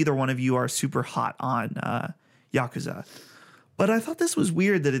know neither one of you are super hot on Yakuza, but I thought this was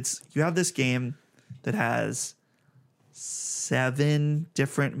weird that you have this game that has 7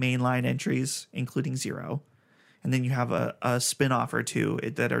 different mainline entries, including 0. And then you have a spin-off or 2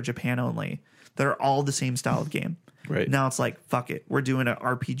 that are Japan only, that are all the same style of game. Right. Now it's like, fuck it, we're doing an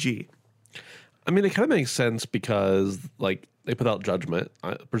RPG. I mean, it kind of makes sense because, like, they put out Judgment,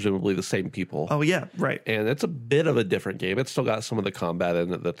 presumably the same people. Oh, yeah, right. And it's a bit of a different game. It's still got some of the combat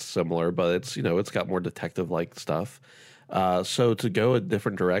in it that's similar, but it's, it's got more detective-like stuff. So to go a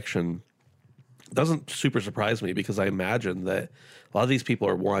different direction doesn't super surprise me because I imagine that a lot of these people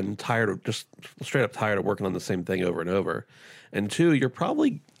are, one, just straight up tired of working on the same thing over and over. And 2, you're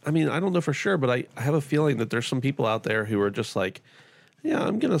probably, I mean, I don't know for sure, but I have a feeling that there's some people out there who are just like, yeah,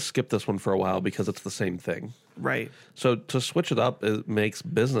 I'm going to skip this one for a while because it's the same thing. Right. So to switch it up, it makes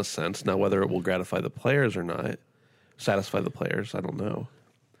business sense. Now, whether it will gratify the players or not, satisfy the players, I don't know.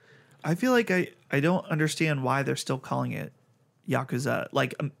 I feel like I don't understand why they're still calling it Yakuza,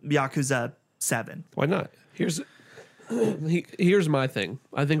 like Yakuza 7. Why not? Here's my thing.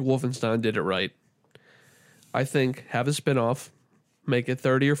 I think Wolfenstein did it right. I think have a spinoff, make it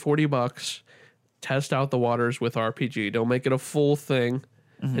 $30 or $40, test out the waters with RPG. Don't make it a full thing.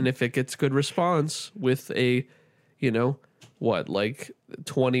 Mm-hmm. And if it gets good response with a,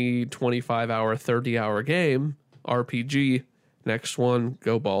 20, 25 hour, 30 hour game, RPG, next one,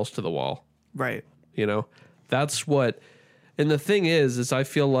 go balls to the wall. Right. That's what, and the thing is I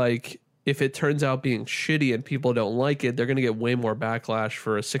feel like if it turns out being shitty and people don't like it, they're going to get way more backlash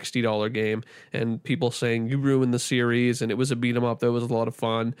for a $60 game and people saying you ruined the series and it was a beat 'em up that was a lot of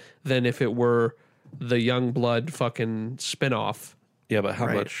fun than if it were the Youngblood fucking spinoff. Yeah, but how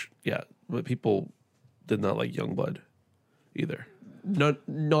much? Yeah, but people did not like Youngblood either.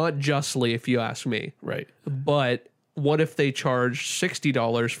 Not justly, if you ask me. Right. But what if they charged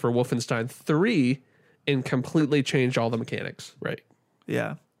 $60 for Wolfenstein 3 and completely changed all the mechanics? Right.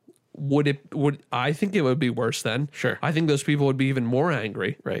 Yeah. Would I think it would be worse then? Sure. I think those people would be even more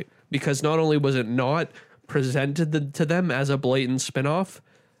angry. Right. Because not only was it not presented to them as a blatant spinoff,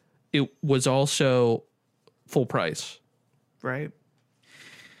 it was also full price. Right.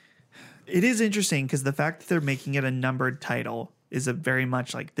 It is interesting because the fact that they're making it a numbered title is a very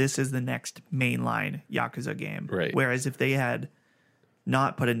much like this is the next mainline Yakuza game. Right. Whereas if they had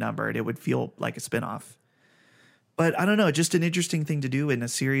not put it numbered, it would feel like a spinoff. But I don't know, just an interesting thing to do in a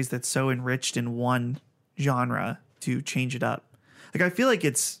series that's so enriched in one genre to change it up. Like I feel like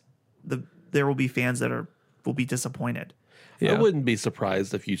there will be fans that will be disappointed. Yeah. I wouldn't be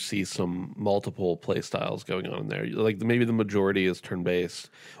surprised if you see some multiple play styles going on in there. Like maybe the majority is turn-based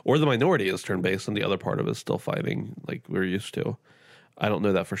or the minority is turn-based and the other part of it is still fighting like we're used to. I don't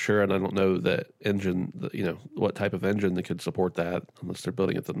know that for sure, and I don't know that engine, what type of engine that could support that unless they're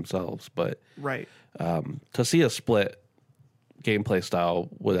building it themselves. But right. To see a split gameplay style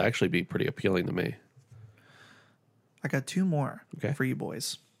would actually be pretty appealing to me. I got 2 more for you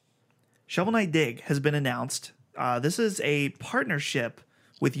boys. Shovel Knight Dig has been announced. This is a partnership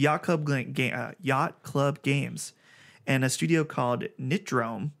with Yacht Club Games and a studio called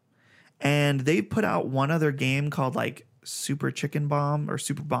Nitdrome. And they put out one other game called like Super Chicken Bomb or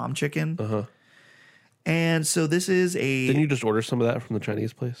Super Bomb Chicken. Uh-huh. And so this is Didn't you just order some of that from the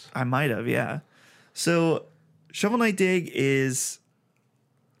Chinese place? I might have, yeah. So Shovel Knight Dig is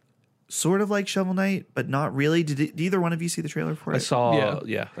sort of like Shovel Knight, but not really. Did either one of you see the trailer for it? I saw.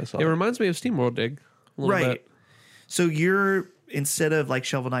 I saw. It reminds me of SteamWorld Dig. A little Right. bit. So you're, instead of like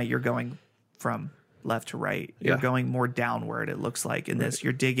Shovel Knight, you're going from left to right. You're Yeah. going more downward, it looks like. In this,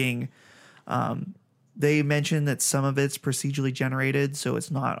 you're digging. They mentioned that some of it's procedurally generated, so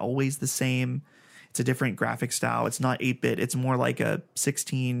it's not always the same. It's a different graphic style. It's not 8-bit. It's more like a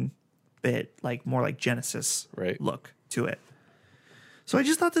 16-bit, like more like Genesis look to it. So I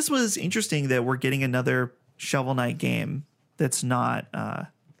just thought this was interesting that we're getting another Shovel Knight game that's not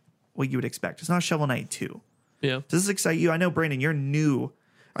what you would expect. It's not Shovel Knight 2. Yeah. Does this excite you? I know, Brandon, you're new.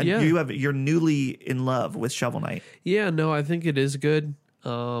 Yeah. You're newly in love with Shovel Knight. Yeah, no, I think it is good.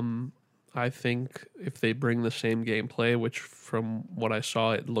 I think if they bring the same gameplay, which from what I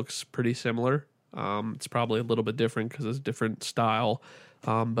saw, it looks pretty similar. It's probably a little bit different because it's a different style.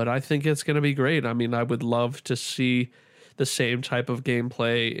 But I think it's going to be great. I mean, I would love to see the same type of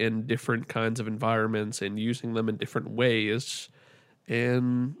gameplay in different kinds of environments and using them in different ways.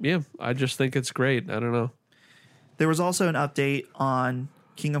 And yeah, I just think it's great. I don't know. There was also an update on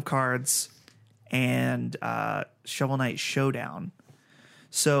King of Cards and Shovel Knight Showdown.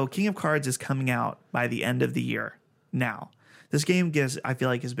 So King of Cards is coming out by the end of the year now. This game I feel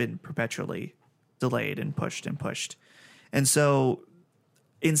like has been perpetually delayed and pushed. And so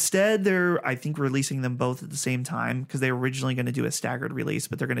instead they're, I think, releasing them both at the same time because they were originally going to do a staggered release,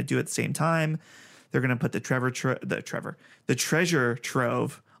 but they're going to do it at the same time. They're going to put the treasure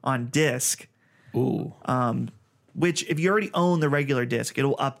trove on disc. Ooh. Which if you already own the regular disc,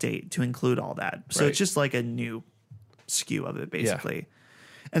 it'll update to include all that. So it's just like a new SKU of it, basically. Yeah.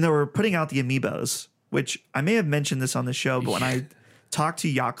 And they were putting out the amiibos, which I may have mentioned this on the show, but when I talked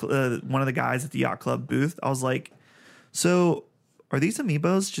to one of the guys at the Yacht Club booth, I was like, so are these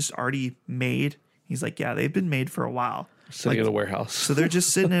amiibos just already made? He's like, yeah, they've been made for a while. Sitting in a warehouse. So they're just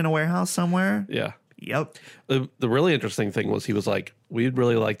sitting in a warehouse somewhere? Yeah. Yep. The really interesting thing was he was like, we'd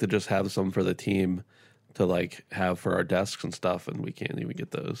really like to just have some for the team to like have for our desks and stuff, and we can't even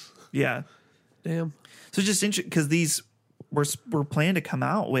get those. Yeah. Damn. So just interesting because these were planned to come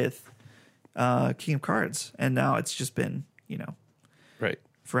out with King of Cards, and now it's just been,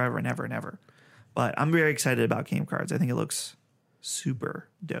 forever and ever and ever. But I'm very excited about King of Cards. I think it looks super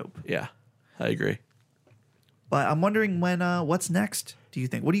dope. Yeah, I agree. But I'm wondering what's next, do you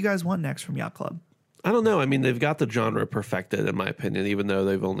think? What do you guys want next from Yacht Club? I don't know. I mean, they've got the genre perfected, in my opinion, even though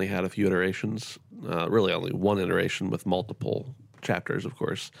they've only had a few iterations. Really only one iteration with multiple chapters, of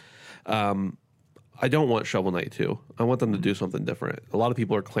course. I don't want Shovel Knight 2. I want them to do something different. A lot of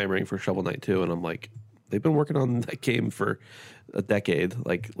people are clamoring for Shovel Knight 2, and I'm like, they've been working on that game for a decade.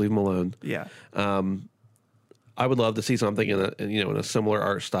 Like, leave them alone. Yeah. I would love to see something in a similar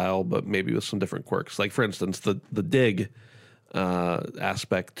art style, but maybe with some different quirks. Like, for instance, the dig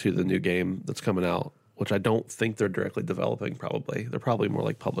aspect to the new game that's coming out, which I don't think they're directly developing. Probably they're probably more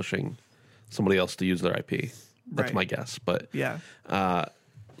like publishing somebody else to use their IP. That's my guess, but yeah,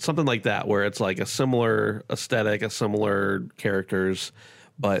 something like that where it's like a similar aesthetic, a similar characters,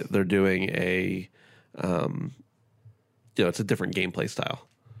 but they're doing a it's a different gameplay style.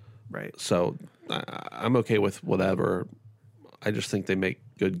 Right. So I'm okay with whatever. I just think they make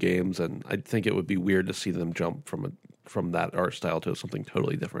good games, and I think it would be weird to see them jump from that art style to something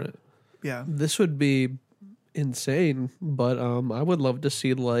totally different. Yeah. This would be insane, but I would love to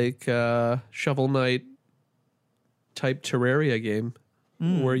see like Shovel Knight type Terraria game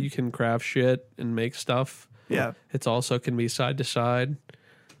where you can craft shit and make stuff. Yeah. It's also can be side to side.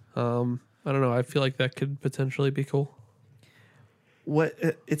 I don't know. I feel like that could potentially be cool.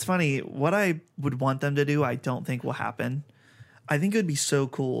 It's funny. What I would want them to do, I don't think will happen. I think it would be so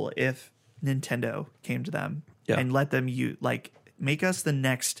cool if Nintendo came to them and let them make us the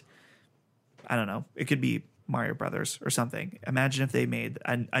next, I don't know, it could be Mario Brothers or something. Imagine if they made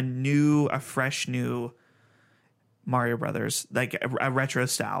a fresh new Mario Brothers, like a retro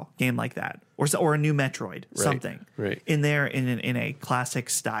style game like that, or a new Metroid, something in there in a classic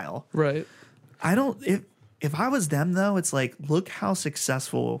style. Right. If I was them though, it's like, look how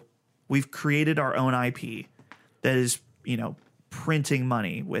successful we've created our own IP that is, printing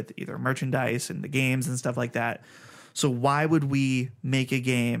money with either merchandise and the games and stuff like that. So why would we make a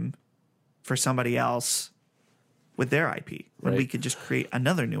game for somebody else with their IP when we could just create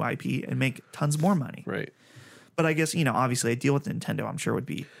another new IP and make tons more money? Right. But I guess, obviously a deal with Nintendo, I'm sure would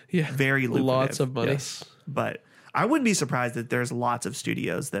be Yeah. very lucrative. Lots of money. Yes. But I wouldn't be surprised that there's lots of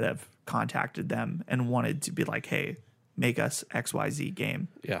studios that have contacted them and wanted to be like, hey, make us XYZ game.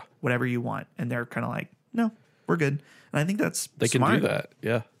 Yeah. Whatever you want. And they're kind of like, no, we're good. And I think that's They smart. can do that.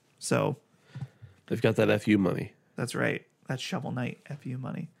 Yeah. So They've got that FU money. that's right. That's Shovel Knight FU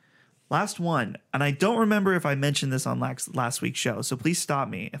money. Last one. And I don't remember if I mentioned this on last week's show. So please stop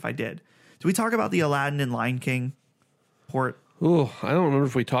me if I did. Did we talk about the Aladdin and Lion King port? Oh, I don't remember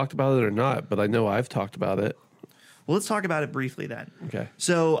if we talked about it or not, but I know I've talked about it. Well, let's talk about it briefly then. Okay.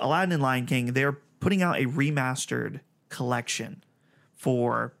 So Aladdin and Lion King, they're putting out a remastered collection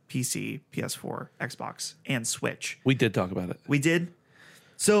for PC, PS4, Xbox, and Switch. We did talk about it. We did.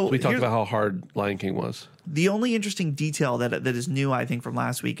 So We talked here's- about how hard Lion King was. the only interesting detail that is new, I think, from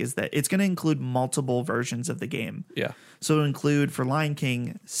last week is that it's going to include multiple versions of the game. Yeah. So it'll include for Lion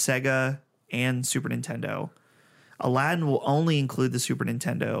King, Sega, and Super Nintendo. Aladdin will only include the Super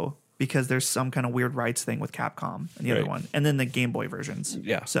Nintendo because there's some kind of weird rights thing with Capcom and the other Right. one. And then the Game Boy versions.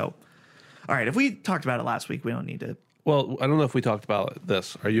 Yeah. So, all right, if we talked about it last week, we don't need to. Well, I don't know if we talked about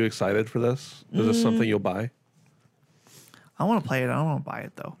this. Are you excited for this? Is this something you'll buy? I want to play it. I don't want to buy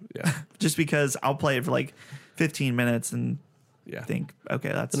it, though. Yeah. Just because I'll play it for like 15 minutes and Yeah. think, okay,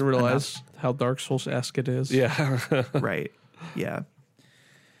 that's Didn't realize how Dark Souls-esque it is. Yeah. enough. Right. Yeah.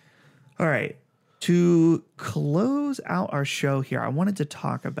 All right. To close out our show here, I wanted to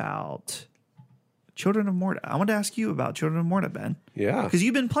talk about Children of Morta. I wanted to ask you about Children of Morta, Ben, Yeah. because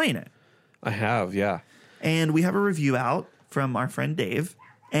you've been playing it. I have. Yeah. And we have a review out from our friend Dave.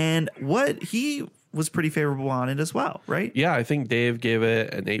 And what he was pretty favorable on it as well, right? Yeah. I think Dave gave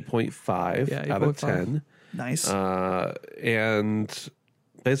it an 8.5 Yeah, out of 8.5. 10. Nice. And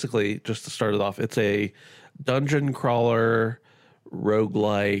basically, just to start it off, it's a dungeon crawler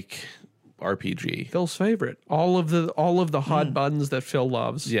roguelike RPG. Phil's favorite. All of the hot buttons that Phil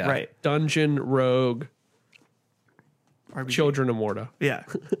loves. Yeah. Right. Dungeon, Rogue, RPG. Children of Morta. Yeah.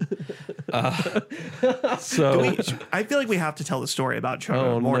 So, I feel like we have to tell the story about Children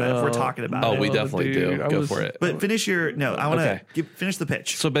Oh, of Morta if we're no. talking about oh, it. we definitely dude, do. I Go was- for it. But finish your no. I want Okay. to finish the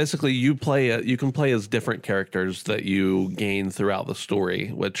pitch. So basically, you can play as different characters that you gain throughout the story.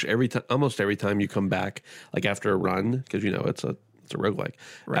 Which almost every time you come back, like after a run, because it's a roguelike.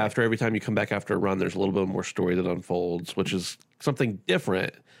 Right. After every time you come back after a run, there's a little bit more story that unfolds, which is something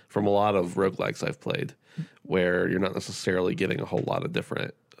different from a lot of roguelikes I've played, where you're not necessarily getting a whole lot of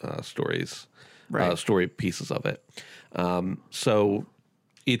different stories, Right. story pieces of it. So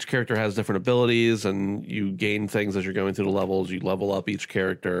each character has different abilities, and you gain things as you're going through the levels. You level up each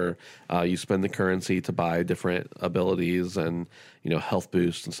character. You spend the currency to buy different abilities and health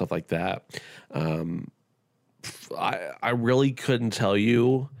boosts and stuff like that. I really couldn't tell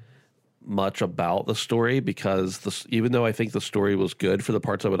you much about the story because even though I think the story was good for the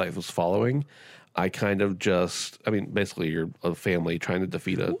parts of it I was following, I kind of basically you're a family trying to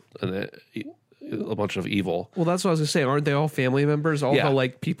defeat a bunch of evil. Well, that's what I was going to say. Aren't they all family members? All Yeah. the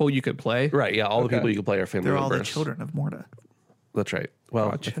people you could play? Right, yeah, all the people you can play are family They're all members. the children of Morta. That's right. Well,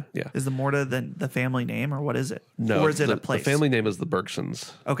 Gotcha. yeah. Is the Morta the family name, or what is it? No, or is it the, a place? The family name is the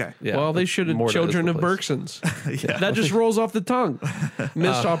Bergsons. Okay. Yeah. Well, they should have Morta is Children the of place. Bergsons. Yeah. That just rolls off the tongue.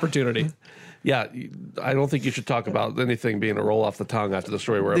 Missed opportunity. Yeah, I don't think you should talk about anything being a roll off the tongue after the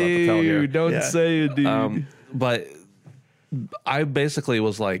story we're about to tell here. Don't Yeah. say it, dude. But I basically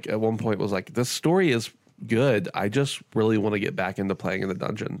was like, at one point, was like, this story is good. I just really want to get back into playing in the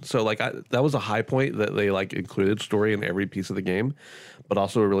dungeon. So that was a high point that they included story in every piece of the game, but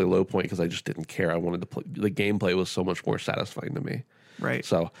also a really low point because I just didn't care. I wanted to play. The gameplay was so much more satisfying to me. Right.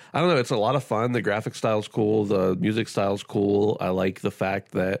 So I don't know. It's a lot of fun. The graphic style's cool. The music style's cool. I like the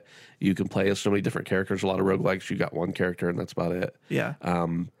fact that you can play as so many different characters. A lot of roguelikes, you got one character and that's about it. Yeah.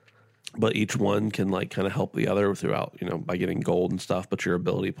 But each one can kind of help the other throughout, by getting gold and stuff. But your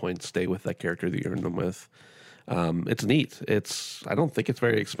ability points stay with that character that you earn them with. It's neat. I don't think it's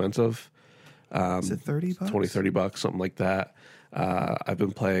very expensive. Is it $30? $20-$30, something like that. I've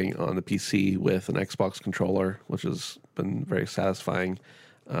been playing on the PC with an Xbox controller, which has been very satisfying.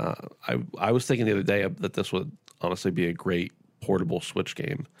 I was thinking the other day that this would honestly be a great portable Switch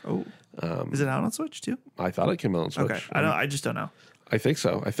game. Oh. Is it out on Switch too? I thought it came out on Switch. Okay. I just don't know. I think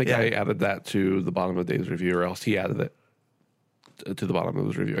so. I think Yeah. I added that to the bottom of Dave's review, or else he added it to the bottom of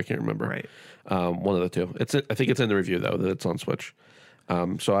his review. I can't remember. Right. One of the two. I think it's in the review though that it's on Switch.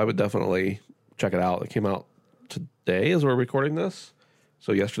 So I would definitely check it out. It came out today as we're recording this.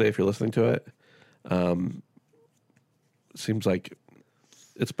 So yesterday, if you're listening to it, seems like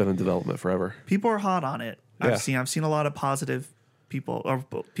it's been in development forever. People are hot on it. Yeah. I've seen a lot of positive people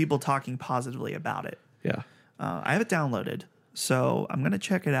talking positively about it. Yeah. I have it downloaded, so I'm gonna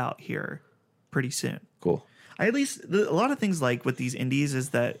check it out here pretty soon. Cool. A lot of things like with these indies is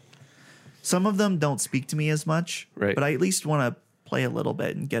that some of them don't speak to me as much, Right. but I at least want to play a little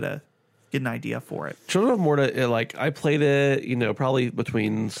bit and get an idea for it. Children of Morta, I played it, probably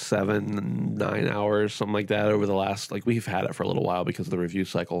between 7 and 9 hours, something like that over the last, we've had it for a little while because of the review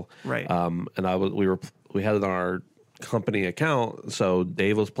cycle. Right. And we had it on our company account. So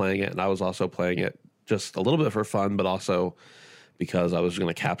Dave was playing it and I was also playing it just a little bit for fun, but also because I was going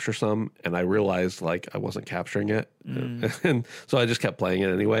to capture some, and I realized I wasn't capturing it. And so I just kept playing it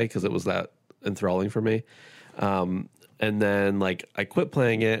anyway, cause it was that enthralling for me. And then I quit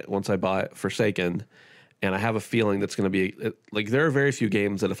playing it once I bought Forsaken, and I have a feeling that's going to be there are very few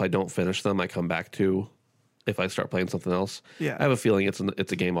games that if I don't finish them, I come back to if I start playing something else. Yeah. I have a feeling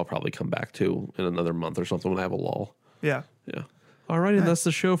it's a game I'll probably come back to in another month or something when I have a lull. Yeah. Yeah. All right, and that's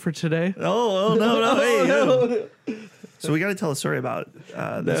the show for today. Oh no! Hey, no. So we got to tell a story about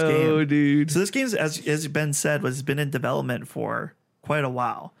this game. No, dude. So this game, as Ben said, has been in development for quite a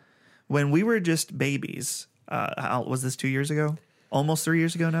while. When we were just babies, was this 2 years ago? Almost 3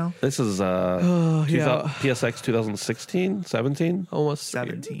 years ago now? This is PSX 2016, 17? Almost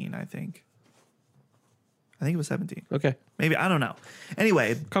 17, I think. I think it was 17. Okay. Maybe, I don't know.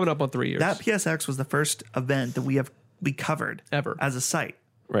 Anyway, coming up on 3 years. that PSX was the first event that we covered Ever. as a site.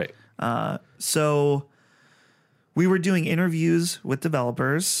 Right. So we were doing interviews with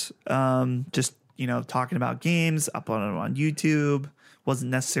developers, just, talking about games, uploading them on YouTube.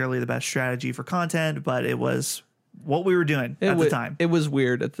 Wasn't necessarily the best strategy for content, but it was what we were doing at the time. It was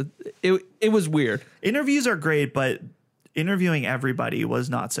weird it was weird. Interviews are great, but interviewing everybody was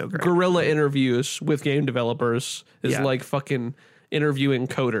not so great. Guerrilla interviews with game developers is Yeah. like fucking interviewing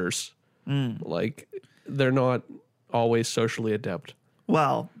coders. They're not always socially adept.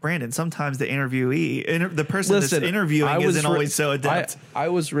 Well, Brandon, sometimes the the person Listen, that's interviewing I was isn't always so adept. I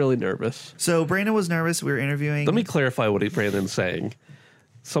was really nervous. So Brandon was nervous. We were interviewing. Let me clarify what Brandon's saying.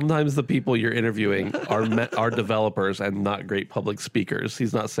 Sometimes the people you're interviewing are developers and not great public speakers.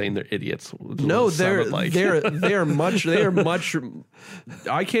 He's not saying they're idiots. No, they're much.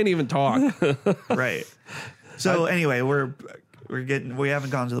 I can't even talk. Right. So anyway, we haven't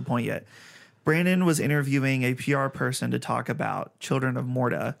gotten to the point yet. Brandon was interviewing a PR person to talk about Children of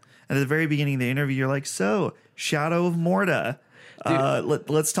Morta. And at the very beginning of the interview, you're like, so Shadow of Morta.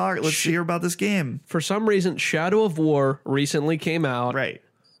 Let's talk. Let's hear about this game. For some reason, Shadow of War recently came out. Right.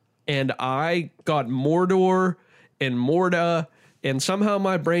 And I got Mordor and Morta, and somehow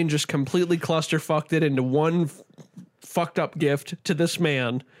my brain just completely clusterfucked it into one fucked up gift to this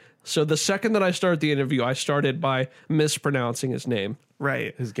man. So the second that I started the interview, I started by mispronouncing his name.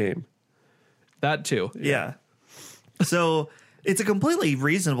 Right. his game. That too. Yeah. So it's a completely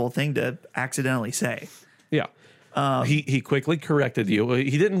reasonable thing to accidentally say. Yeah. He quickly corrected you.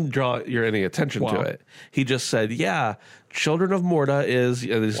 He didn't draw your any attention to it. He just said, "Yeah, Children of Morta is,"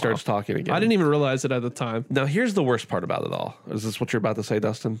 and he starts talking again. I didn't even realize it at the time. Now, here's the worst part about it all. Is this what you're about to say,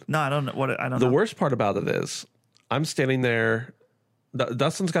 Dustin? No, I don't know I don't The know. worst part about it is I'm standing there.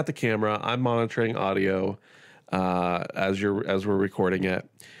 Dustin's got the camera. I'm monitoring audio as we're recording it.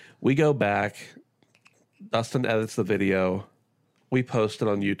 We go back. Dustin edits the video. We post it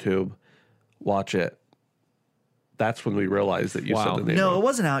on YouTube. Watch it. That's when we realized that you said the name. No, wrong. it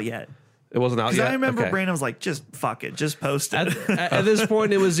wasn't out yet. It wasn't out Because yet. I remember Okay. Brandon was like, just fuck it. Just post it. At this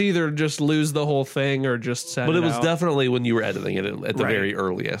point, it was either just lose the whole thing or just send But it was out. definitely when you were editing it at the Right. very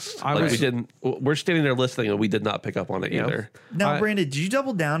earliest. I was- we didn't. We're standing there listening, and we did not pick up on it either. Now, I- Brandon, did you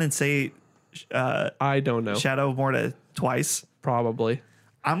double down and say I don't know. Shadow of Morta twice? Probably.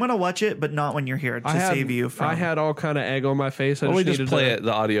 I'm going to watch it, but not when you're here to save you from... I had all kind of egg on my face. Well, we just play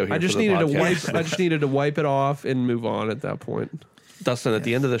the audio here. I just for the needed to podcast. wipe. I just needed to wipe it off and move on at that point. Dustin, at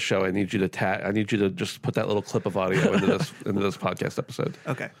the end of the show, I need you to just put that little clip of audio into this podcast episode.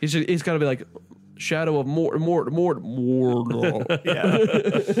 Okay. He's got to be like Shadow of more. Yeah.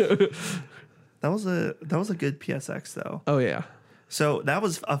 That was a good PSX, though. Oh yeah. So that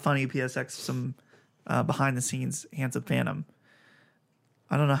was a funny PSX, some behind the scenes Handsome Phantom.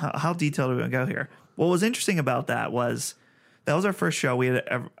 I don't know how detailed are we going to go here. What was interesting about that was our first show. We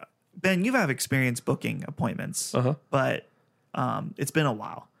had Ben, you have experience booking appointments, but it's been a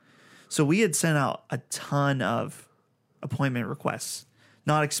while. So we had sent out a ton of appointment requests,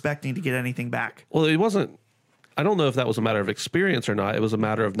 not expecting to get anything back. Well, it wasn't. I don't know if that was a matter of experience or not. It was a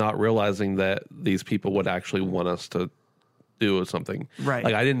matter of not realizing that these people would actually want us to do something. Right.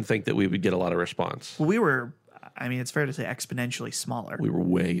 Like I didn't think that we would get a lot of response. Well, we were, I mean, it's fair to say exponentially smaller. We were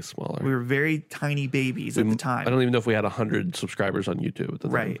way smaller. We were very tiny babies at the time. I don't even know if we had 100 subscribers on YouTube at the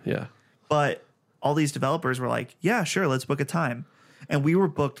time. Right. Yeah. But all these developers were like, yeah, sure, let's book a time. And we were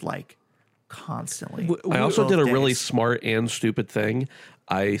booked like constantly. I also Both did a really days. smart and stupid thing.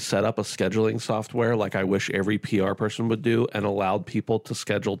 I set up a scheduling software like I wish every PR person would do and allowed people to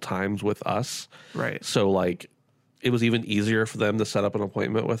schedule times with us. Right. So like it was even easier for them to set up an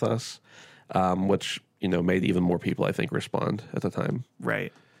appointment with us, which, made even more people, I think, respond at the time.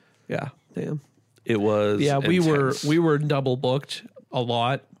 Right. Yeah. Damn. It was intense. we were double booked a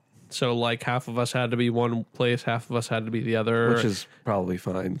lot. So like half of us had to be one place, half of us had to be the other. Which is probably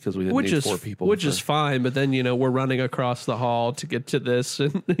fine because we didn't need 4 people. Which is fine, but then we're running across the hall to get to this,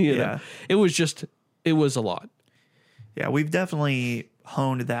 and Yeah. it was a lot. Yeah, we've definitely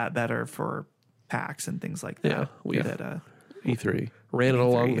honed that better for PAX and things like that. Yeah, we did. E3. Ran it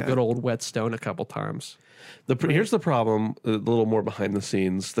along the yeah. good old whetstone a couple times. Here's the problem, a little more behind the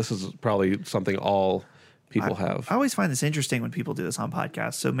scenes. This is probably something all people have. I always find this interesting when people do this on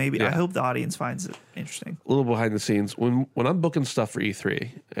podcasts. So maybe I hope the audience finds it interesting. A little behind the scenes. When I'm booking stuff for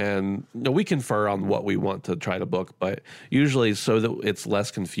E3, and we confer on what we want to try to book, but usually so that it's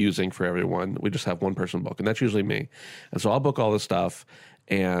less confusing for everyone, we just have one person book, and that's usually me. And so I'll book all this stuff,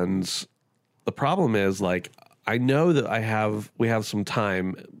 and the problem is like I know that we have some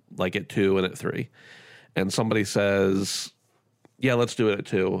time like at 2 and at 3, and somebody says, "Yeah, let's do it at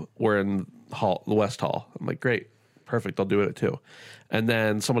 2." We're in the West Hall. I'm like, great, perfect. I'll do it at 2. And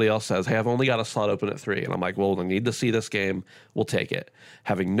then somebody else says, hey, I've only got a slot open at 3. And I'm like, well, I need to see this game. We'll take it.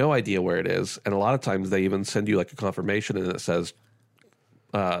 Having no idea where it is. And a lot of times they even send you like a confirmation and it says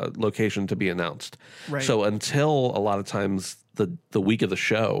location to be announced. Right. So until a lot of times the week of the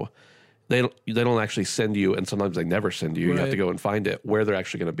show, they don't actually send you, and sometimes they never send you. You have to go and find it where they're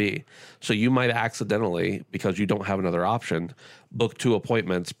actually going to be. So you might accidentally, because you don't have another option, book 2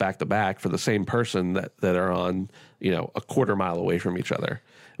 appointments back to back for the same person that are on a quarter mile away from each other,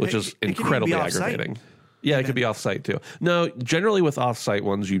 which is incredibly aggravating. Yeah, it could be off-site too. No, generally with off-site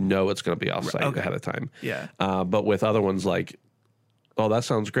ones, it's going to be off-site ahead of time. Yeah. But with other ones like, oh, that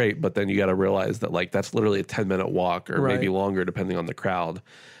sounds great, but then you got to realize that like that's literally a 10-minute walk or maybe longer depending on the crowd.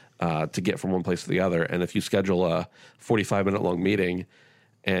 To get from one place to the other. And if you schedule a 45-minute long meeting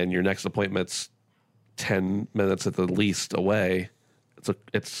and your next appointment's 10 minutes at the least away,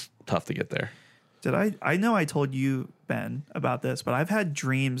 it's tough to get there. I know I told you, Ben, about this, but I've had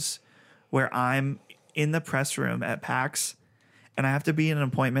dreams where I'm in the press room at PAX and I have to be in an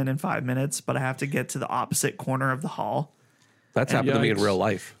appointment in 5 minutes, but I have to get to the opposite corner of the hall. That's happened to me in real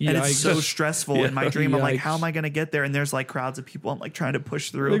life. And it's so stressful in my dream. I'm like, Yikes. how am I going to get there? And there's like crowds of people. I'm like trying to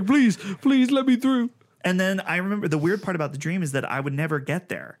push through. Like, please let me through. And then I remember the weird part about the dream is that I would never get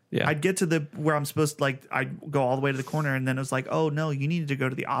there. Yeah. I'd get to where I'm supposed to, like, I'd go all the way to the corner. And then it was like, oh, no, you needed to go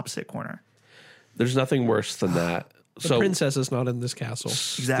to the opposite corner. There's nothing worse than that. The princess is not in this castle.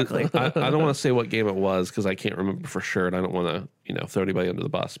 Exactly. I don't want to say what game it was because I can't remember for sure, and I don't want to throw anybody under the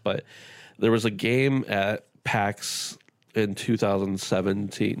bus. But there was a game at PAX in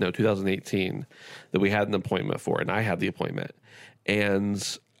 2018 that we had an appointment for, and I had the appointment,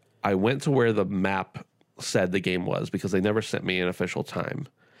 and I went to where the map said the game was because they never sent me an official time.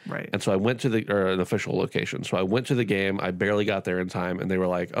 Right. And so I went to an official location. So I went to the game. I barely got there in time, and they were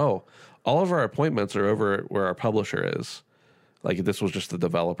like, "Oh, all of our appointments are over where our publisher is." Like this was just the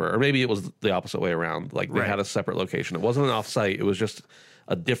developer, or maybe it was the opposite way around. Like they had a separate location. It wasn't an offsite. It was just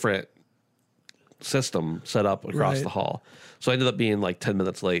a different system set up across the hall. So I ended up being like 10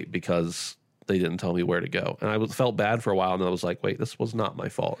 minutes late because they didn't tell me where to go. And I felt bad for a while, and I was like, wait, this was not my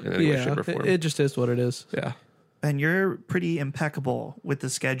fault in any way, shape, or form. It just is what it is. Yeah. And you're pretty impeccable with the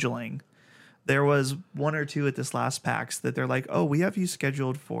scheduling. There was 1 or 2 at this last PAX that they're like, oh, we have you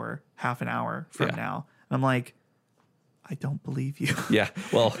scheduled for half an hour from now. And I'm like, I don't believe you. Yeah.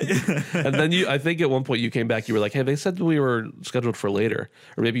 Well, and then I think at one point you came back, you were like, hey, they said we were scheduled for later.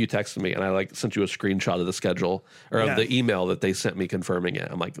 Or maybe you texted me and I like sent you a screenshot of the schedule or of the email that they sent me confirming it.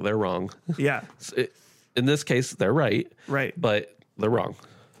 I'm like, they're wrong. Yeah. In this case, they're right. Right. But they're wrong.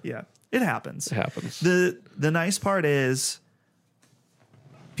 Yeah. It happens. It happens. The nice part is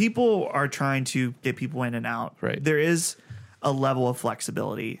people are trying to get people in and out. Right. There is a level of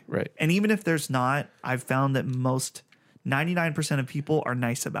flexibility. Right. And even if there's not, I've found that 99% of people are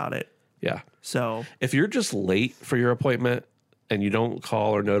nice about it. Yeah. So if you're just late for your appointment and you don't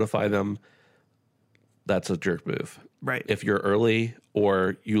call or notify them, that's a jerk move. Right. If you're early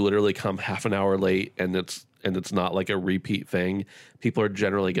or you literally come half an hour late and it's not like a repeat thing, people are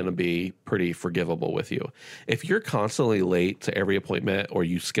generally going to be pretty forgivable with you. If you're constantly late to every appointment or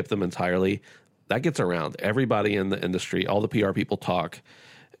you skip them entirely, that gets around. Everybody in the industry, all the PR people talk,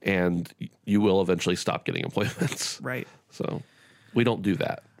 and you will eventually stop getting appointments. Right. So We don't do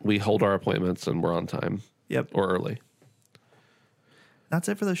that. We hold our appointments and we're on time. Yep. Or early. That's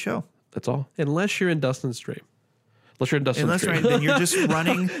it for the show. That's all. Unless you're in Dustin's dream. Unless you're in Dustin's Unless dream. then you're just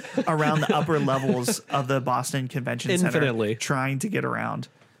running around the upper levels of the Boston Convention Infinitely. Center, trying to get around.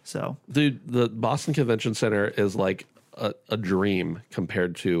 So, Dude, the Boston Convention Center is like a dream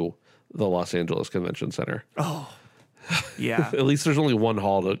compared to the Los Angeles Convention Center. yeah. At least there's only one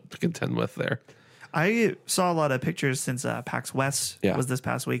hall to contend with there. I saw a lot of pictures since PAX West Yeah. was this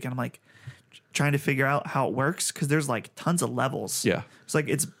past week, and I'm like trying to figure out how it works because there's like tons of levels. Yeah. It's like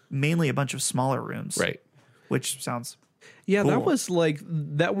it's mainly a bunch of smaller rooms. Right. Which sounds Yeah, that Cool. was like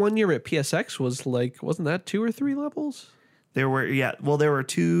that one year at PSX was like, wasn't that 2 or 3 levels? there were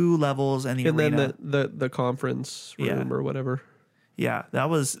 2 levels and the And arena. then the conference room Yeah. or whatever. Yeah, that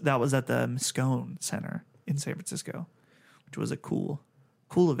was at the Moscone Center in San Francisco, which was a cool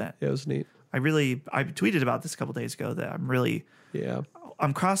event. Yeah, it was neat. I tweeted about this a couple days ago that Yeah.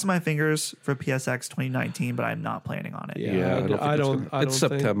 I'm crossing my fingers for PSX 2019, but I'm not planning on it. Yeah. I don't It's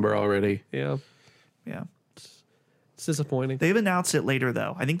think- September already. Yeah. Yeah. It's disappointing. They've announced it later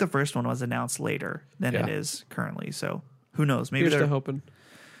though. I think the first one was announced later than it Yeah. is currently. So who knows? Maybe Here's they're to hoping.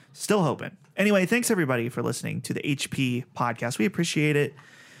 still hoping. Anyway, thanks everybody for listening to the HP podcast. We appreciate it.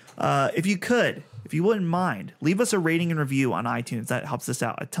 If you wouldn't mind, leave us a rating and review on iTunes. That helps us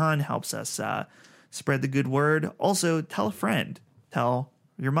out a ton, helps us spread the good word. Also, tell a friend, tell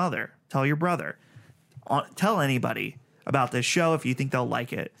your mother, tell your brother, tell anybody about this show if you think they'll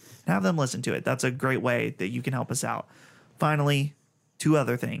like it, and have them listen to it. That's a great way that you can help us out. Finally, 2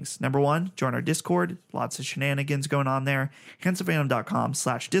 other things. Number 1, join our Discord. Lots of shenanigans going on there.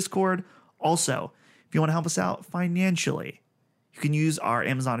 handsomephantom.com/Discord. Also, if you want to help us out financially, you can use our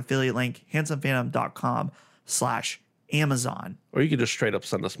Amazon affiliate link, handsomephantom.com/Amazon, Or you could just straight up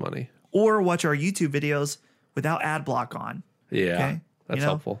send us money. or watch our YouTube videos without ad block on. Yeah. Okay? That's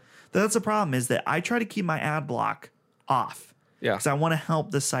helpful. That's the problem, is that I try to keep my ad block off. Yeah. Because I want to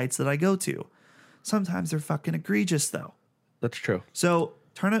help the sites that I go to. Sometimes they're fucking egregious though. That's true. So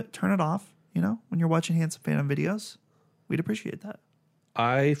turn it off, when you're watching Handsome Phantom videos. We'd appreciate that.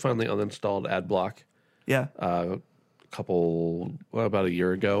 I finally uninstalled AdBlock Yeah. about a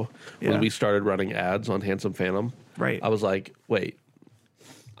year ago Yeah. when we started running ads on Handsome Phantom. Right. I was like, wait,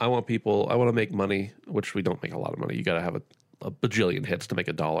 I want to make money, which we don't make a lot of money. You got to have a bajillion hits to make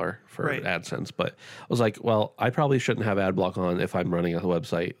 $1 for Right. AdSense. But I was like, well, I probably shouldn't have AdBlock on if I'm running a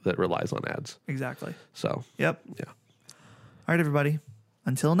website that relies on ads. Exactly. So, Yep. yeah. All right, everybody.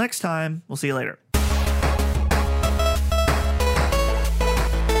 Until next time, we'll see you later.